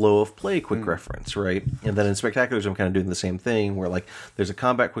flow of play quick reference, right? And then in Spectaculars I'm kind of doing the same thing where like there's a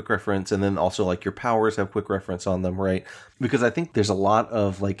combat quick reference, and then also like your powers have quick reference on them, right? Because I think there's a lot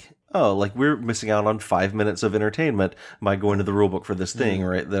of like, oh, like we're missing out on 5 minutes of entertainment by going to the rulebook for this thing,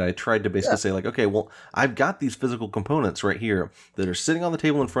 right? That I tried to basically say like, okay, well, I've got these physical components right here that are sitting on the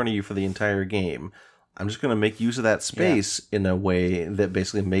table in front of you for the entire game. I'm just going to make use of that space in a way that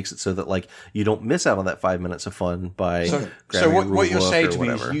basically makes it so that like you don't miss out on that 5 minutes of fun by grabbing a rulebook. What you're saying to me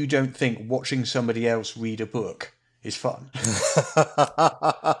whatever. is you don't think watching somebody else read a book is fun.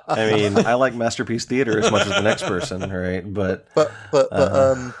 I mean, I like Masterpiece Theater as much as the next person, right? But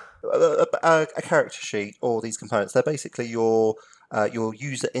a character sheet or these components. They're basically your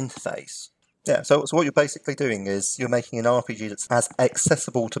user interface. Yeah, so what you're basically doing is you're making an RPG that's as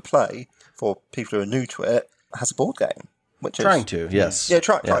accessible to play for people who are new to it as a board game. Which Trying is, to, yes. Yeah,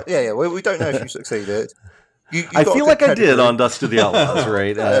 try. Yeah. We don't know if you succeeded. I feel like I did on Dust to the Outlaws,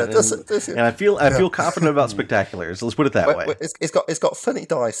 right? And I feel confident about Spectaculars. Let's put it that way. It's got funny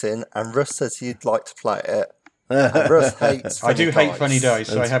dice in, and Russ says he'd like to play it. And Russ hates. Funny I do dice. hate funny dice.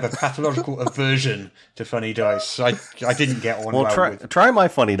 So I have a pathological aversion to funny dice. I didn't get on well with. Try my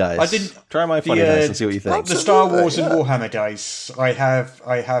funny dice. I didn't try my funny dice and see what you think. The Star Wars and Warhammer dice. I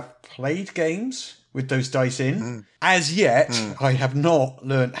have played games with those dice in. As yet, I have not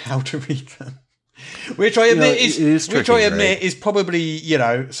learned how to read them. Which I admit is probably,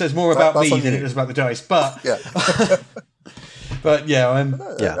 says more about me than it does about the dice. But but yeah, I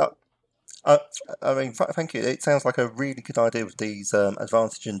mean, thank you. It sounds like a really good idea with these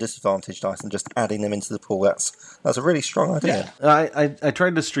advantage and disadvantage dice and just adding them into the pool. That's a really strong idea. Yeah. I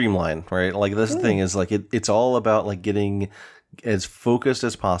tried to streamline, right? Like this thing is like it's all about like getting as focused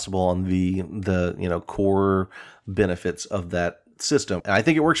as possible on the core benefits of that system. And I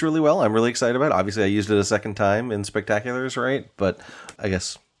think it works really well. I'm really excited about it. Obviously, I used it a second time in Spectaculars, right? But I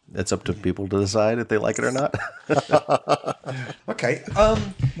guess it's up to people to decide if they like it or not. Okay.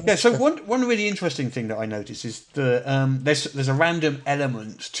 So one really interesting thing that I noticed is there's a random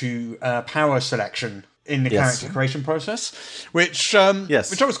element to power selection in the character creation process, which I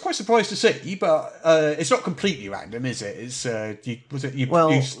was quite surprised to see, but it's not completely random, is it? It's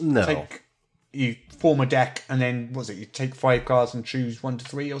you form a deck and then you take 5 cards and choose 1 to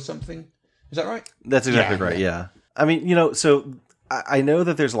 3 or something. Is that right? That's exactly right. Yeah. I mean, so I know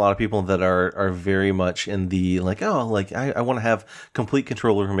that there's a lot of people that are very much in the I want to have complete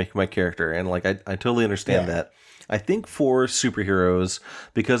control over making my character, and I totally understand that. I think for superheroes,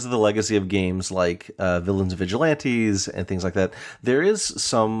 because of the legacy of games like Villains and Vigilantes and things like that, there is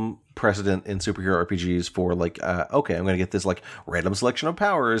some precedent in superhero RPGs for okay, I'm going to get this random selection of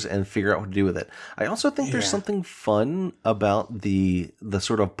powers and figure out what to do with it. I also think there's something fun about the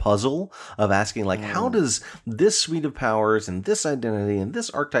sort of puzzle of asking how does this suite of powers and this identity and this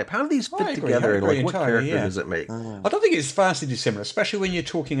archetype, how do these fit together, and what character does it make? I don't think it's vastly dissimilar, especially when you're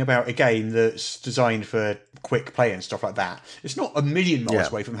talking about a game that's designed for quick play and stuff like that. It's not a million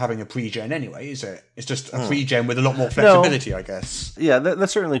miles away from having a pre-gen anyway, is it? It's just a pre-gen with a lot more flexibility, I guess. Yeah,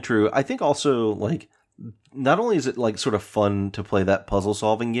 that's certainly true. I think also, not only is it, sort of fun to play that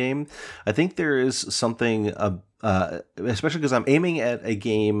puzzle-solving game, I think there is something, especially because I'm aiming at a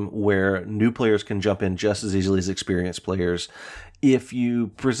game where new players can jump in just as easily as experienced players. If you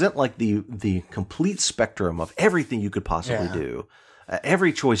present, the complete spectrum of everything you could possibly do,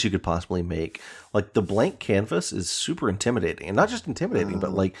 every choice you could possibly make, the blank canvas is super intimidating. And not just intimidating, but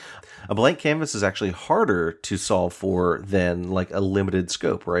a blank canvas is actually harder to solve for than a limited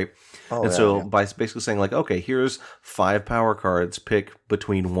scope, right? So by basically saying okay, here's 5 power cards, pick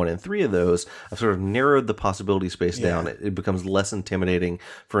between 1 and 3 of those, I've sort of narrowed the possibility space down. It becomes less intimidating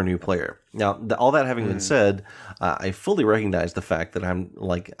for a new player. Now, all that having been said, I fully recognize the fact that I'm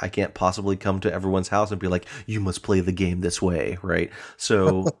I can't possibly come to everyone's house and be you must play the game this way, right?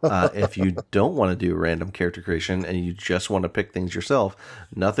 So if you don't want to do random character creation and you just want to pick things yourself,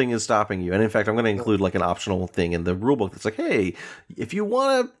 nothing is stopping you. And in fact, I'm going to include an optional thing in the rulebook that's hey, if you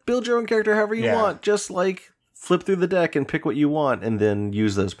want to build your own character however you want, just flip through the deck and pick what you want and then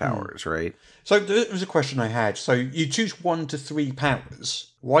use those powers, right? So there was a question I had. So you choose 1 to 3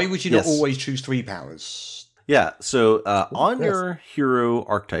 powers. Why would you not always choose 3 powers? Yeah, so on your hero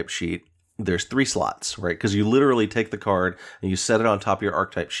archetype sheet, there's 3 slots, right? Because you literally take the card and you set it on top of your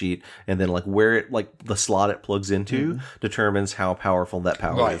archetype sheet, and then where it the slot it plugs into determines how powerful that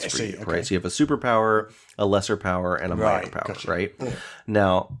power is for you, right? So you have a superpower, a lesser power, and a minor power, right?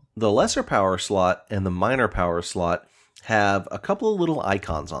 Now, the lesser power slot and the minor power slot have a couple of little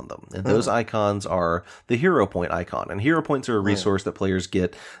icons on them. And those icons are the hero point icon. And hero points are a resource that players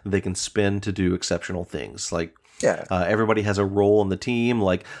get they can spend to do exceptional things. Everybody has a role in the team,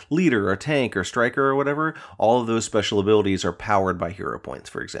 leader or tank or striker or whatever. All of those special abilities are powered by hero points,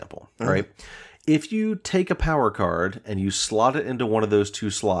 for example, right? If you take a power card and you slot it into one of those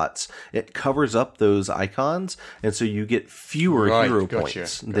 2 slots, it covers up those icons, and so you get fewer hero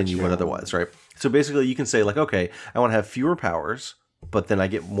points than you would otherwise, right? So basically, you can say, okay, I want to have fewer powers, but then I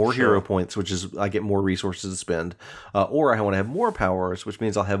get more hero points, which is I get more resources to spend. Or I want to have more powers, which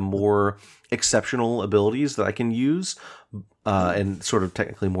means I'll have more exceptional abilities that I can use, and sort of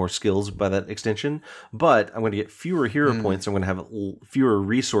technically more skills by that extension. But I'm going to get fewer hero points. I'm going to have fewer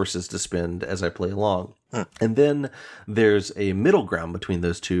resources to spend as I play along. And then there's a middle ground between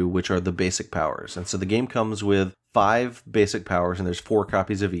those two, which are the basic powers. And so the game comes with 5 basic powers, and there's 4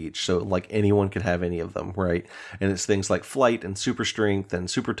 copies of each. So like anyone could have any of them, right? And it's things like flight and super strength and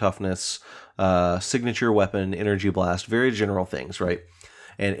super toughness, signature weapon, energy blast, very general things, right?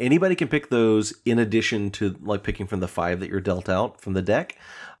 And anybody can pick those in addition to like picking from the 5 that you're dealt out from the deck.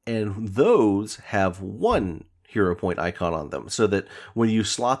 And those have 1 hero point icon on them, so that when you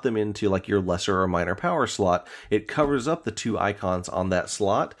slot them into like your lesser or minor power slot, it covers up the 2 icons on that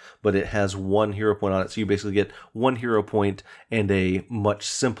slot, but it has 1 hero point on it. So you basically get 1 hero point and a much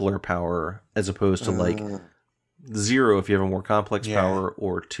simpler power, as opposed to like 0 if you have a more complex power,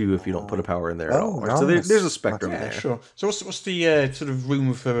 or 2 if you don't put a power in there at all. Right? So there's a spectrum there. Sure. So what's the sort of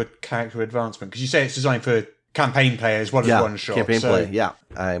room for character advancement? Because you say it's designed for campaign play as well as one shot. Campaign play, yeah.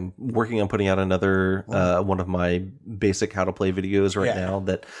 I'm working on putting out another one of my basic how to play videos right now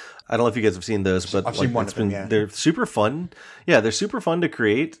that I don't know if you guys have seen those, but I've seen one of them, they're super fun. Yeah, they're super fun to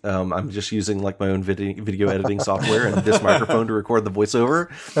create. I'm just using like my own video editing software and this microphone to record the voiceover.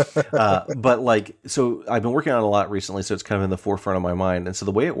 But like, so I've been working on it a lot recently, so it's kind of in the forefront of my mind. And so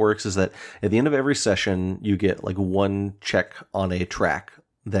the way it works is that at the end of every session, you get like 1 check on a track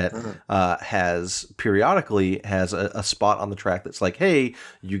that has periodically has a spot on the track that's like, hey,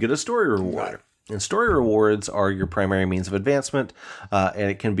 you get a story reward. Right. And story rewards are your primary means of advancement,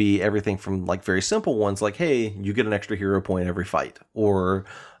 and it can be everything from like very simple ones like, hey, you get an extra hero point every fight, or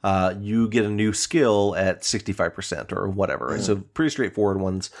you get a new skill at 65% or whatever. Right? So pretty straightforward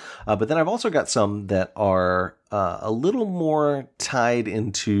ones. But then I've also got some that are a little more tied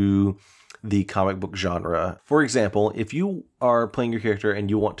into the comic book genre. For example, if you are playing your character and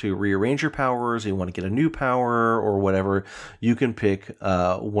you want to rearrange your powers, you want to get a new power or whatever, you can pick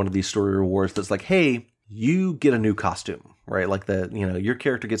one of these story rewards that's like, hey, you get a new costume, right? Like your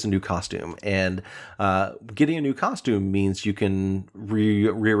character gets a new costume, and getting a new costume means you can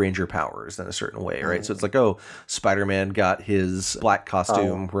rearrange your powers in a certain way, right? So it's like, oh, Spider-Man got his black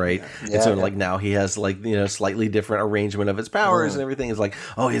costume, right? Yeah. And so like now he has like, slightly different arrangement of his powers and everything is like,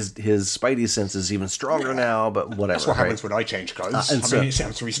 oh, his Spidey sense is even stronger now, but whatever. That's what happens when I change clothes. I mean, it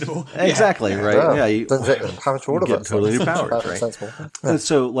sounds reasonable. Exactly, right? Yeah, you happens to all of us. Totally new powers, right? And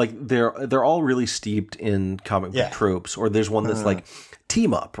so like they're all really steeped in comic book tropes, or there's one that's like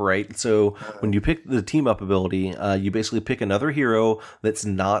team up, right? So when you pick the team up ability, you basically pick another hero that's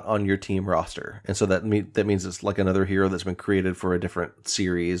not on your team roster, and so that means it's like another hero that's been created for a different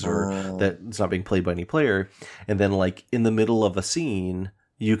series, or that's not being played by any player. And then like in the middle of a scene,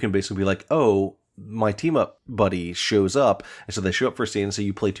 you can basically be like, oh, my team up buddy shows up, and so they show up for a scene, so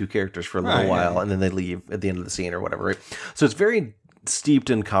you play 2 characters for a little while, and then they leave at the end of the scene or whatever, right? So it's very steeped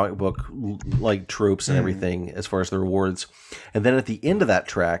in comic book like tropes and everything as far as the rewards. And then at the end of that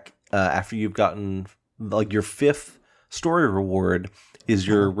track, after you've gotten like your 5th story reward is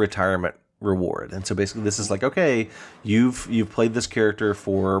your retirement reward. And so basically this is like, okay, you've played this character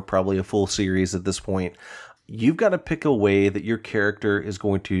for probably a full series at this point. You've got to pick a way that your character is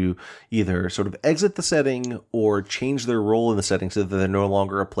going to either sort of exit the setting or change their role in the setting so that they're no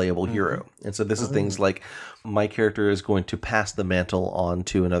longer a playable hero. And so this is things like, my character is going to pass the mantle on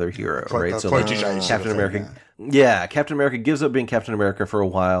to another hero, right? So like Captain America. Yeah, Captain America gives up being Captain America for a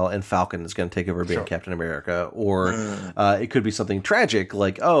while, and Falcon is going to take over being Captain America. Or it could be something tragic,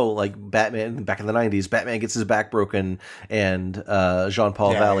 like, like Batman, back in the 90s, Batman gets his back broken, and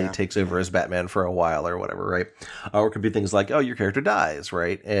Jean-Paul Valley takes over as Batman for a while or whatever, right? Or it could be things like, oh, your character dies,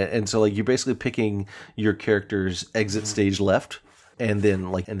 right? And so like you're basically picking your character's exit stage left. And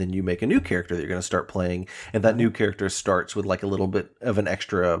then you make a new character that you're going to start playing, and that new character starts with like a little bit of an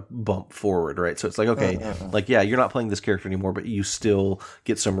extra bump forward, right? So it's like, okay, like, yeah, you're not playing this character anymore, but you still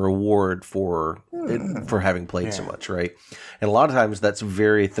get some reward for having played so much, right? And a lot of times that's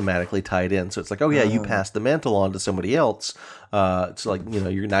very thematically tied in. So it's like, oh yeah, you pass the mantle on to somebody else. It's like,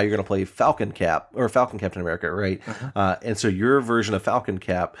 you're going to play Falcon Captain America, right? And so your version of Falcon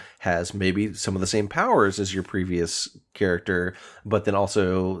Cap has maybe some of the same powers as your previous character, but then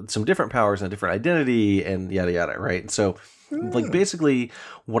also some different powers and a different identity and yada yada, right? So like basically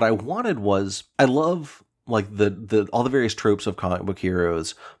what I wanted was, I love like the all the various tropes of comic book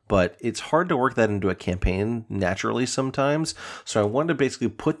heroes, but it's hard to work that into a campaign naturally sometimes. So I wanted to basically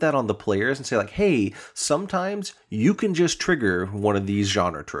put that on the players and say like, hey, sometimes you can just trigger one of these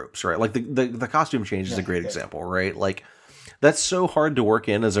genre tropes, right? Like the costume change is a great example, right? Like that's so hard to work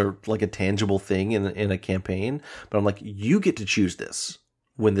in as a tangible thing in a campaign. But I'm like, you get to choose this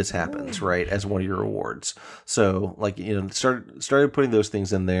when this happens, right, as one of your rewards. So like, started putting those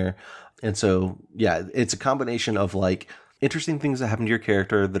things in there. And so, yeah, it's a combination of like interesting things that happen to your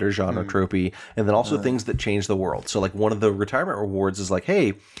character that are genre tropey, and then also things that change the world. So like one of the retirement rewards is like,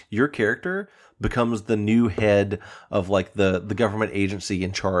 hey, your character becomes the new head of like the government agency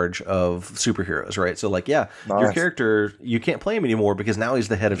in charge of superheroes, right? So like, yeah, your character, you can't play him anymore because now he's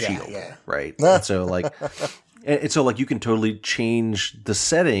the head of S.H.I.E.L.D., right? And so like... And so, like, you can totally change the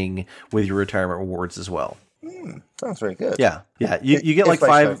setting with your retirement rewards as well. Sounds very good. Yeah. You get like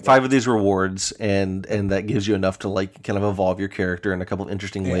five of these rewards, and that gives you enough to like kind of evolve your character in a couple of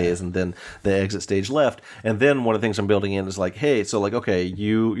interesting ways, and then the exit stage left. And then one of the things I'm building in is like, hey, so like, okay,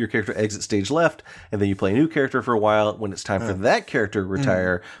 your character exit stage left, and then you play a new character for a while. When it's time for that character to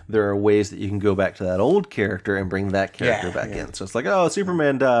retire, there are ways that you can go back to that old character and bring that character back in. So it's like, oh,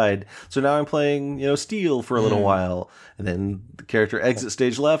 Superman died, so now I'm playing Steel for a little while, and then the character exit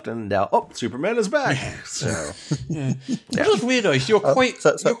stage left, and now Superman is back. So I just realised you're quite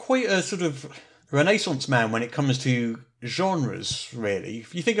a sort of Renaissance man when it comes to genres. Really,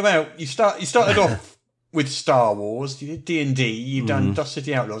 if you think about you started off with Star Wars, you did D&D, you've done Dust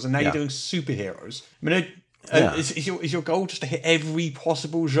City Outlaws, and now you're doing superheroes. I mean, is your goal just to hit every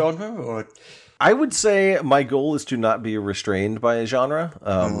possible genre, or? I would say my goal is to not be restrained by a genre.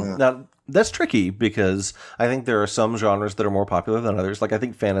 Now, that's tricky because I think there are some genres that are more popular than others. Like I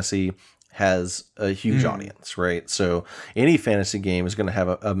think fantasy has a huge audience, right? So any fantasy game is going to have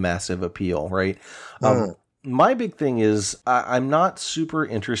a massive appeal, right? My big thing is I'm not super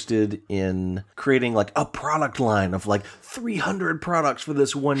interested in creating like a product line of like 300 products for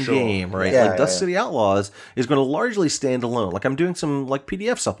this one game, right? Like Dust City Outlaws is going to largely stand alone. Like I'm doing some like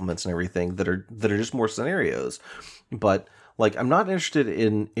PDF supplements and everything that are just more scenarios, but like I'm not interested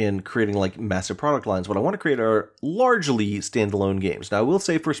in creating like massive product lines. What I want to create are largely standalone games. Now I will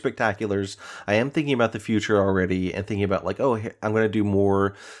say for Spectaculars, I am thinking about the future already and thinking about like, I'm going to do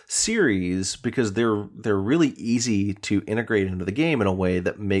more series because they're really easy to integrate into the game in a way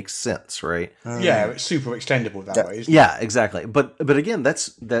that makes sense, right? Yeah, it's super extendable that way, isn't it? Yeah, exactly. But again,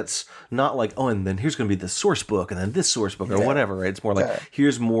 that's not like, and then here's going to be this source book and then this source book or whatever, right? It's more like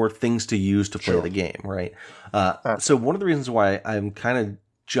here's more things to use to play the game, right? So one of the reasons why I'm kind of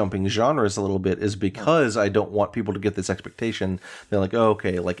jumping genres a little bit is because I don't want people to get this expectation. They're like,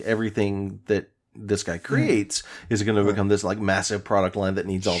 like everything that this guy creates is going to become this like massive product line that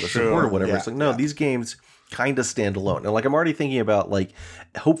needs all the support or whatever. It's like, no, these games kind of stand alone. And like I'm already thinking about like,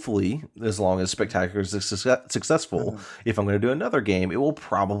 hopefully, as long as Spectaculars is successful, if I'm going to do another game, it will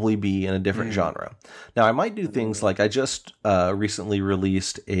probably be in a different genre. Now, I might do things like I just recently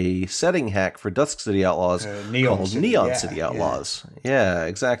released a setting hack for Dust City Outlaws called Neon City Outlaws. Yeah,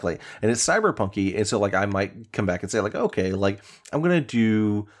 exactly. And it's cyberpunky. And so like I might come back and say like, okay, like I'm going to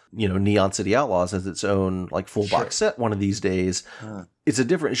do Neon City Outlaws as its own like full box set one of these days. It's a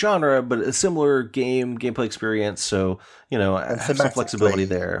different genre, but a similar gameplay experience. So, I have some flexibility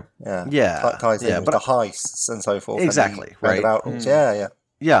there. Yeah. Ties in with the heists and so forth. Exactly. Right.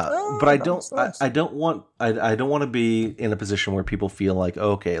 Yeah, but I don't want to be in a position where people feel like,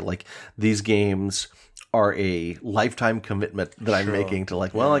 like these games are a lifetime commitment that I'm making to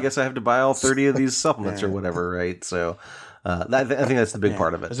like, I guess I have to buy all 30 of these supplements or whatever, right? So I think that's the big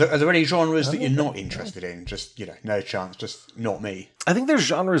part of it. Are there any genres that you're not interested in? Just, no chance, just not me. I think there's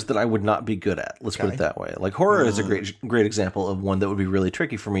genres that I would not be good at. Let's put it that way. Like horror is a great example of one that would be really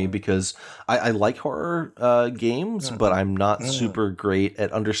tricky for me because I like horror games, but I'm not super great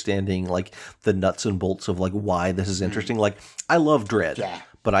at understanding like the nuts and bolts of like why this is interesting. Like I love Dread. Yeah.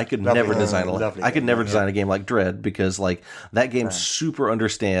 But I could never design design a game like Dread because like that game super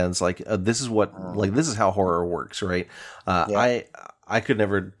understands like this is what like this is how horror works, right? I could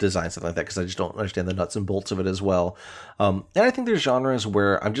never design something like that because I just don't understand the nuts and bolts of it as well. And I think there's genres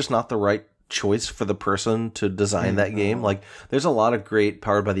where I'm just not the right choice for the person to design that game. Like there's a lot of great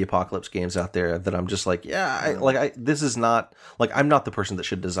Powered by the Apocalypse games out there that I'm just like, this is not like, I'm not the person that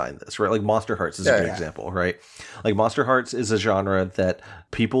should design this, right? Like Monster Hearts is a good example, right? Like Monster Hearts is a genre that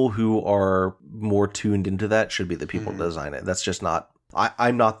people who are more tuned into that should be the people to design it. That's just not,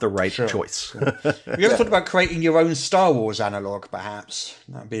 I'm not the right choice. Have you ever thought about creating your own Star Wars analog, perhaps?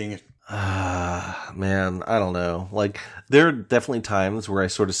 That being man, I don't know. Like there are definitely times where I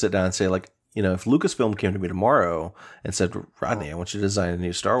sort of sit down and say like, if Lucasfilm came to me tomorrow and said, Rodney, I want you to design a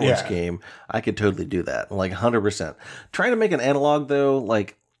new Star Wars game, I could totally do that. Like 100%. Trying to make an analog though,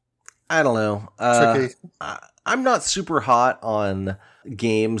 like I don't know. Tricky. I'm not super hot on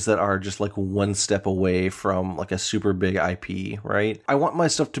games that are just like one step away from like a super big IP, right? I want my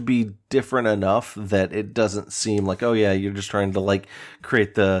stuff to be different enough that it doesn't seem like, oh yeah, you're just trying to like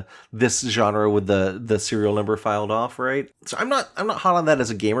create this genre with the serial number filed off, right? So I'm not hot on that as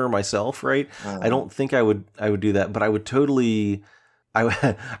a gamer myself, right? I don't think I would do that, but I would totally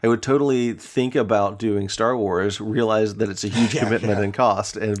think about doing Star Wars, realize that it's a huge commitment and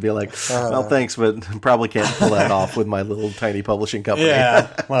cost, and be like, well, thanks, but probably can't pull that off with my little tiny publishing company.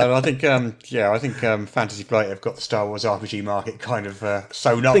 Yeah, well, I think Fantasy Flight have got the Star Wars RPG market kind of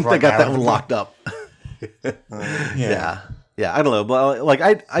sewn up. I think right they got now, that one locked up. Yeah, I don't know, but like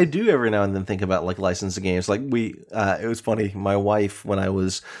I do every now and then think about like licensing games. Like it was funny. My wife, when I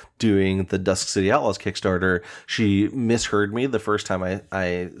was doing the Dusk City Outlaws Kickstarter, she misheard me the first time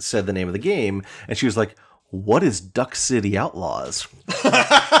I said the name of the game, and she was like, "What is Duck City Outlaws?"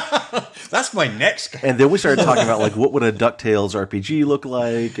 That's my next game. And then we started talking about like what would a DuckTales RPG look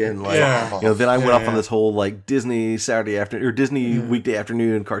like, and like then I went off on this whole like Disney Saturday afternoon or Disney weekday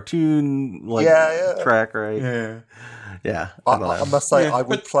afternoon cartoon track, right? Yeah, I must say, I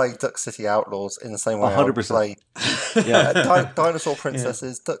would play Duck City Outlaws in the same way 100%. I would play Dinosaur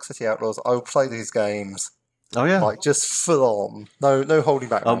Princesses, Duck City Outlaws. I would play these games. Oh yeah, like just full on, no holding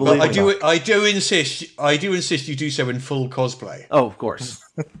back. I do insist you do so in full cosplay. Oh, of course.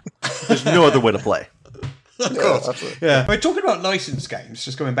 There's no other way to play. Of course. Yeah. We're talking about licensed games,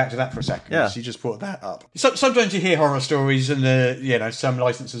 just going back to that for a second. Yeah. So you just brought that up. Sometimes you hear horror stories and some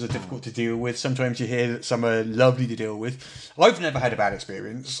licenses are difficult to deal with. Sometimes you hear that some are lovely to deal with. I've never had a bad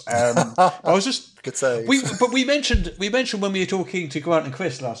experience. I was just good save. We mentioned when we were talking to Grant and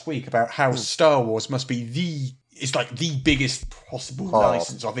Chris last week about how Star Wars must be it's like the biggest possible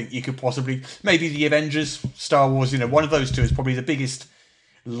license. I think you could possibly, maybe the Avengers, Star Wars, one of those two is probably the biggest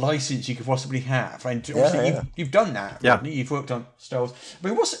license you could possibly have, and obviously you've done that. Yeah, you've worked on Star Wars. I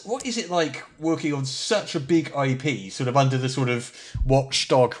mean, what is it like working on such a big IP, sort of under the sort of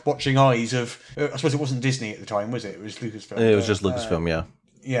watching eyes of? I suppose it wasn't Disney at the time, was it? It was Lucasfilm. It was just Lucasfilm, yeah.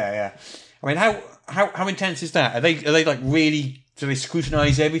 Yeah. I mean, how intense is that? Are they like really? Do they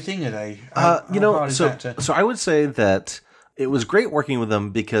scrutinise everything? Are they? So I would say that it was great working with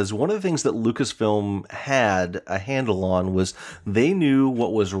them because one of the things that Lucasfilm had a handle on was they knew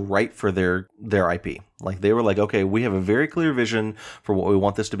what was right for their IP. Like they were like, okay, we have a very clear vision for what we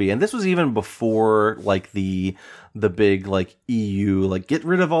want this to be. And this was even before like the big like EU, like get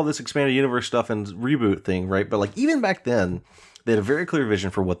rid of all this expanded universe stuff and reboot thing, right? But like even back then, they had a very clear vision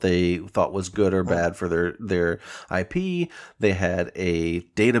for what they thought was good or bad for their IP. They had a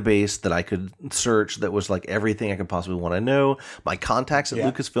database that I could search that was like everything I could possibly want to know. My contacts at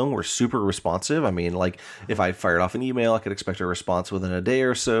Lucasfilm were super responsive. I mean, like if I fired off an email, I could expect a response within a day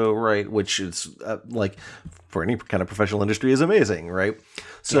or so, right? Which is like for any kind of professional industry is amazing, right?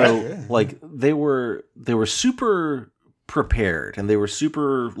 So like they were super prepared, and they were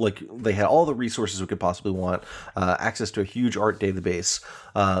super like they had all the resources we could possibly want, access to a huge art database.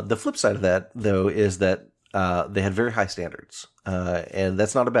 The flip side of that, though, is that they had very high standards, and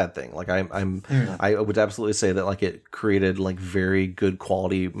that's not a bad thing. Like I would absolutely say that like it created like very good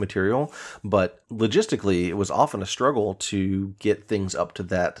quality material, but logistically it was often a struggle to get things up to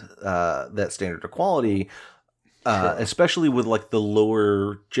that standard of quality. Especially with like the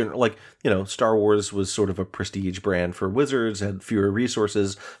lower general, like, Star Wars was sort of a prestige brand for Wizards, had fewer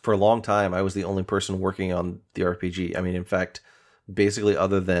resources. For a long time, I was the only person working on the RPG. I mean, in fact, basically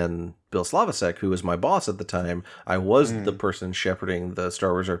other than Bill Slavicsek, who was my boss at the time, I was the person shepherding the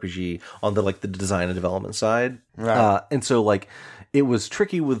Star Wars RPG on the design and development side. Right. And so like it was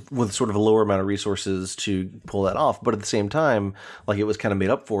tricky with sort of a lower amount of resources to pull that off. But at the same time, like it was kind of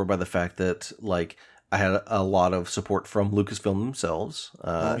made up for by the fact that like I had a lot of support from Lucasfilm themselves.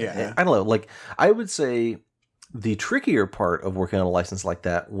 I don't know. Like, I would say the trickier part of working on a license like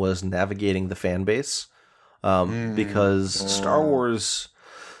that was navigating the fan base, because Star Wars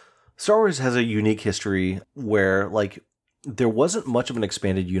has a unique history where, like, there wasn't much of an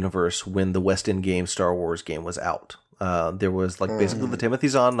expanded universe when the West End game Star Wars game was out. There was like basically the Timothy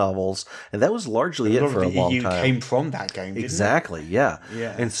Zahn novels, and that was largely it for a long time. Came from that game, didn't exactly, yeah.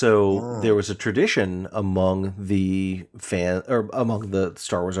 And so there was a tradition among the among the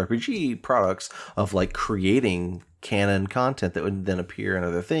Star Wars RPG products of like creating canon content that would then appear in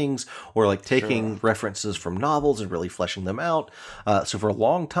other things, or like taking references from novels and really fleshing them out. So for a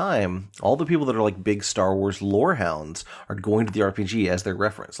long time, all the people that are like big Star Wars lore hounds are going to the RPG as their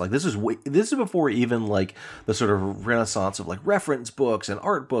reference. Like this is before even like the sort of renaissance of like reference books and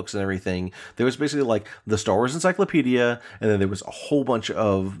art books and everything. There was basically like the Star Wars Encyclopedia, and then there was a whole bunch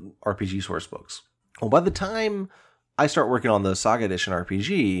of RPG source books. Well, by the time I start working on the Saga Edition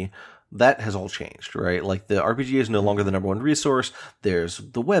RPG, that has all changed, right? Like the RPG is no longer the number one resource. There's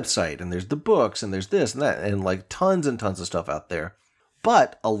the website and there's the books and there's this and that and like tons and tons of stuff out there.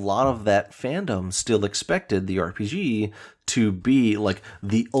 But a lot of that fandom still expected the RPG to be like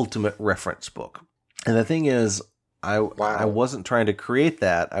the ultimate reference book. And the thing is, I wasn't trying to create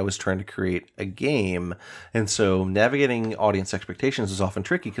that. I was trying to create a game. And so navigating audience expectations is often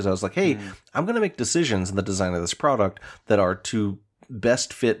tricky because I was like, hey, I'm going to make decisions in the design of this product that are to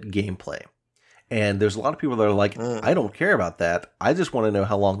best fit gameplay. And there's a lot of people that are like, I don't care about that. I just want to know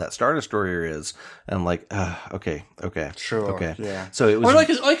how long that Star Destroyer is. And I'm like, okay. Sure. Okay. Yeah. So it was. Well,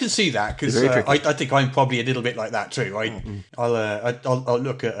 I can see that because I think I'm probably a little bit like that too. I'll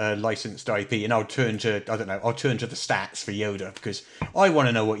look at a licensed IP and I'll turn to the stats for Yoda because I want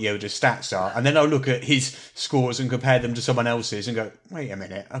to know what Yoda's stats are, and then I'll look at his scores and compare them to someone else's and go, wait a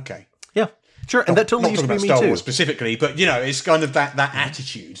minute, okay. Yeah. Sure, and that totally used to be me Star too. Wars specifically, but it's kind of that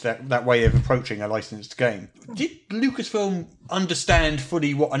attitude, that way of approaching a licensed game. Did Lucasfilm understand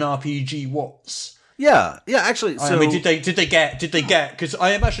fully what an RPG was? Yeah, actually. So I mean, did they get? Because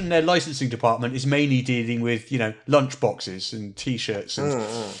I imagine their licensing department is mainly dealing with lunch boxes and T-shirts and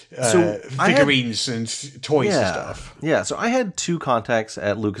figurines and toys and stuff. Yeah, so I had two contacts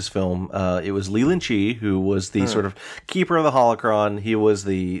at Lucasfilm. It was Leland Chee, who was the sort of keeper of the holocron. He was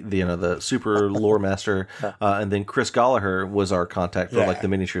the super lore master, and then Chris Gallagher was our contact for like the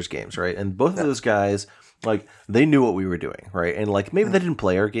miniatures games, right? And both of those guys, like, they knew what we were doing, right? And like maybe they didn't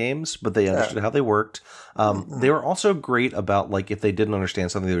play our games, but they understood how they worked. They were also great about like if they didn't understand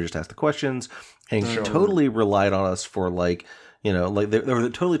something, they would just ask the questions and totally relied on us for like like they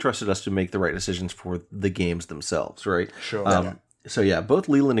totally trusted us to make the right decisions for the games themselves, right? Sure. So yeah, both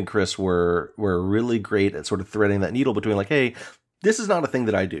Leland and Chris were really great at sort of threading that needle between like, hey, this is not a thing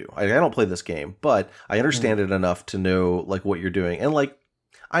that I do. I don't play this game, but I understand it enough to know like what you're doing, and like.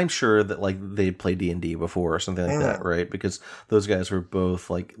 I'm sure that like they'd play D&D before or something like that, right? Because those guys were both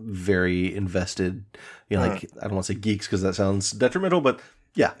like very invested, like I don't want to say geeks because that sounds detrimental, but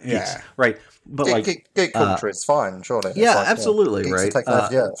geeks, right? But geek culture is fine, surely. Yeah, like, absolutely, right?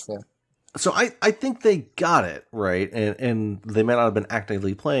 Yeah. So I think they got it right, and they may not have been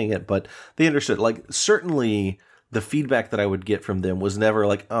actively playing it, but they understood. Like certainly. The feedback that I would get from them was never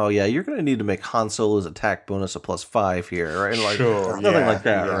like, oh yeah, you're going to need to make Han Solo's attack bonus a +5 here, right? And like, nothing like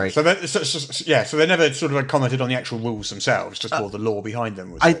that, right? So they never sort of commented on the actual rules themselves, just more the lore behind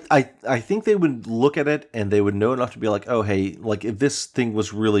them. I think they would look at it and they would know enough to be like, oh hey, like if this thing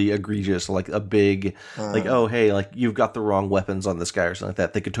was really egregious, like a big, like oh hey, like you've got the wrong weapons on this guy or something like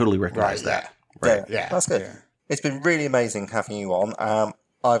that, they could totally recognize that. Right? Yeah, that's good. Yeah. It's been really amazing having you on. I've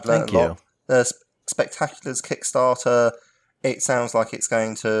learned Thank a lot. There's Spectacular's Kickstarter. It sounds like it's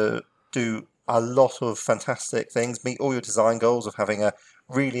going to do a lot of fantastic things, meet all your design goals of having a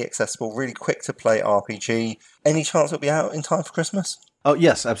really accessible, really quick to play RPG. Any chance it'll be out in time for Christmas? Oh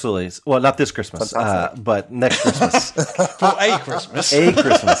yes, absolutely. Well, not this Christmas, but next Christmas. For a Christmas. A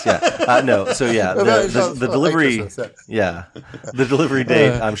Christmas, yeah. No, so yeah, the delivery, the delivery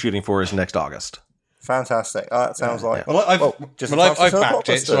date I'm shooting for is next August. Fantastic. That sounds like... Well, I've backed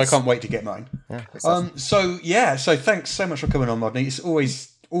it, so I can't wait to get mine. Yeah, so thanks so much for coming on, Rodney. It's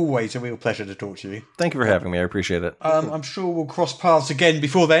always a real pleasure to talk to you. Thank you for having me. I appreciate it. I'm sure we'll cross paths again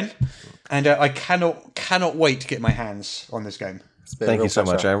before then, and I cannot wait to get my hands on this game. Thank you so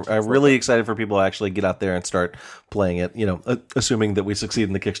much. I'm really excited for people to actually get out there and start playing it, assuming that we succeed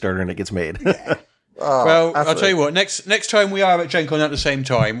in the Kickstarter and it gets made. Yeah. Well, absolutely. I'll tell you what. Next time we are at Gen Con at the same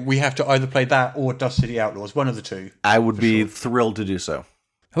time, we have to either play that or Dust City Outlaws. One of the two. I would be thrilled to do so.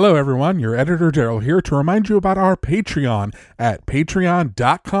 Hello, everyone. Your editor Daryl here to remind you about our Patreon at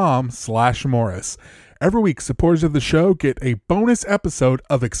patreon.com/Morris. Every week, supporters of the show get a bonus episode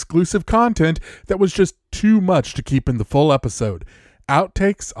of exclusive content that was just too much to keep in the full episode.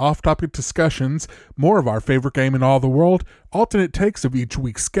 Outtakes, off-topic discussions, more of our favorite game in all the world, alternate takes of each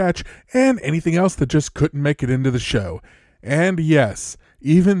week's sketch, and anything else that just couldn't make it into the show. And yes,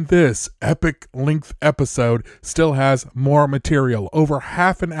 Even this epic length episode still has more material, over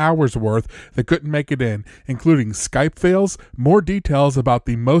half an hour's worth that couldn't make it in, including Skype fails, more details about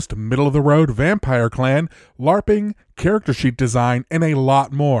the most middle-of-the-road vampire clan, LARPing, character sheet design, and a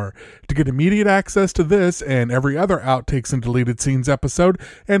lot more. To get immediate access to this and every other Outtakes and Deleted Scenes episode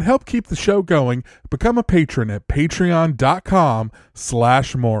and help keep the show going, become a patron at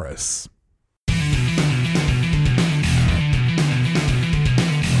patreon.com/Morris.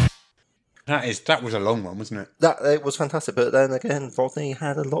 That was a long one, wasn't it? It was fantastic, but then again, Rodney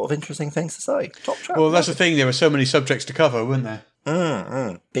had a lot of interesting things to say. Top chap. Well, that's the thing. There were so many subjects to cover, weren't there?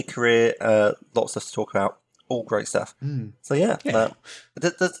 Big career, lots of stuff to talk about, all great stuff. So yeah.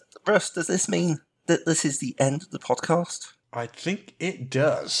 Russ, does this mean that this is the end of the podcast? I think it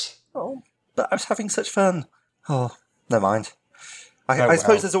does. Oh, but I was having such fun. Oh, never mind. I well.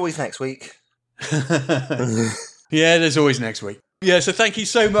 suppose there's always next week. Yeah, there's always next week. Yeah, so thank you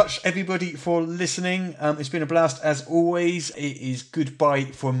so much, everybody, for listening. It's been a blast, as always. It is goodbye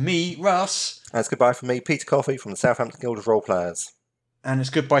from me, Russ. That's goodbye from me, Peter Coffey, from the Southampton Guild of Role Players. And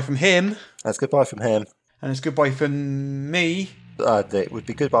it's goodbye from him. That's goodbye from him. And it's goodbye from me. It would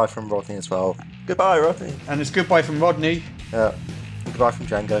be goodbye from Rodney as well. Goodbye, Rodney. And it's goodbye from Rodney. Yeah. Goodbye from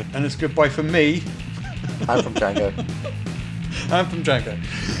Django. And it's goodbye from me. And from Django. And from Django.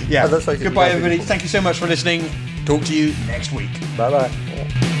 Yeah. Goodbye, everybody. Thank you so much for listening. Talk to you next week. Bye-bye.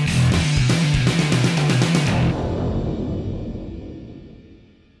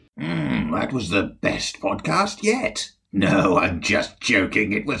 That was the best podcast yet. No, I'm just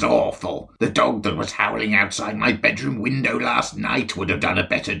joking. It was awful. The dog that was howling outside my bedroom window last night would have done a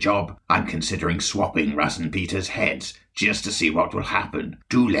better job. I'm considering swapping Russ and Peter's heads just to see what will happen.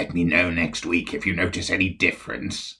 Do let me know next week if you notice any difference.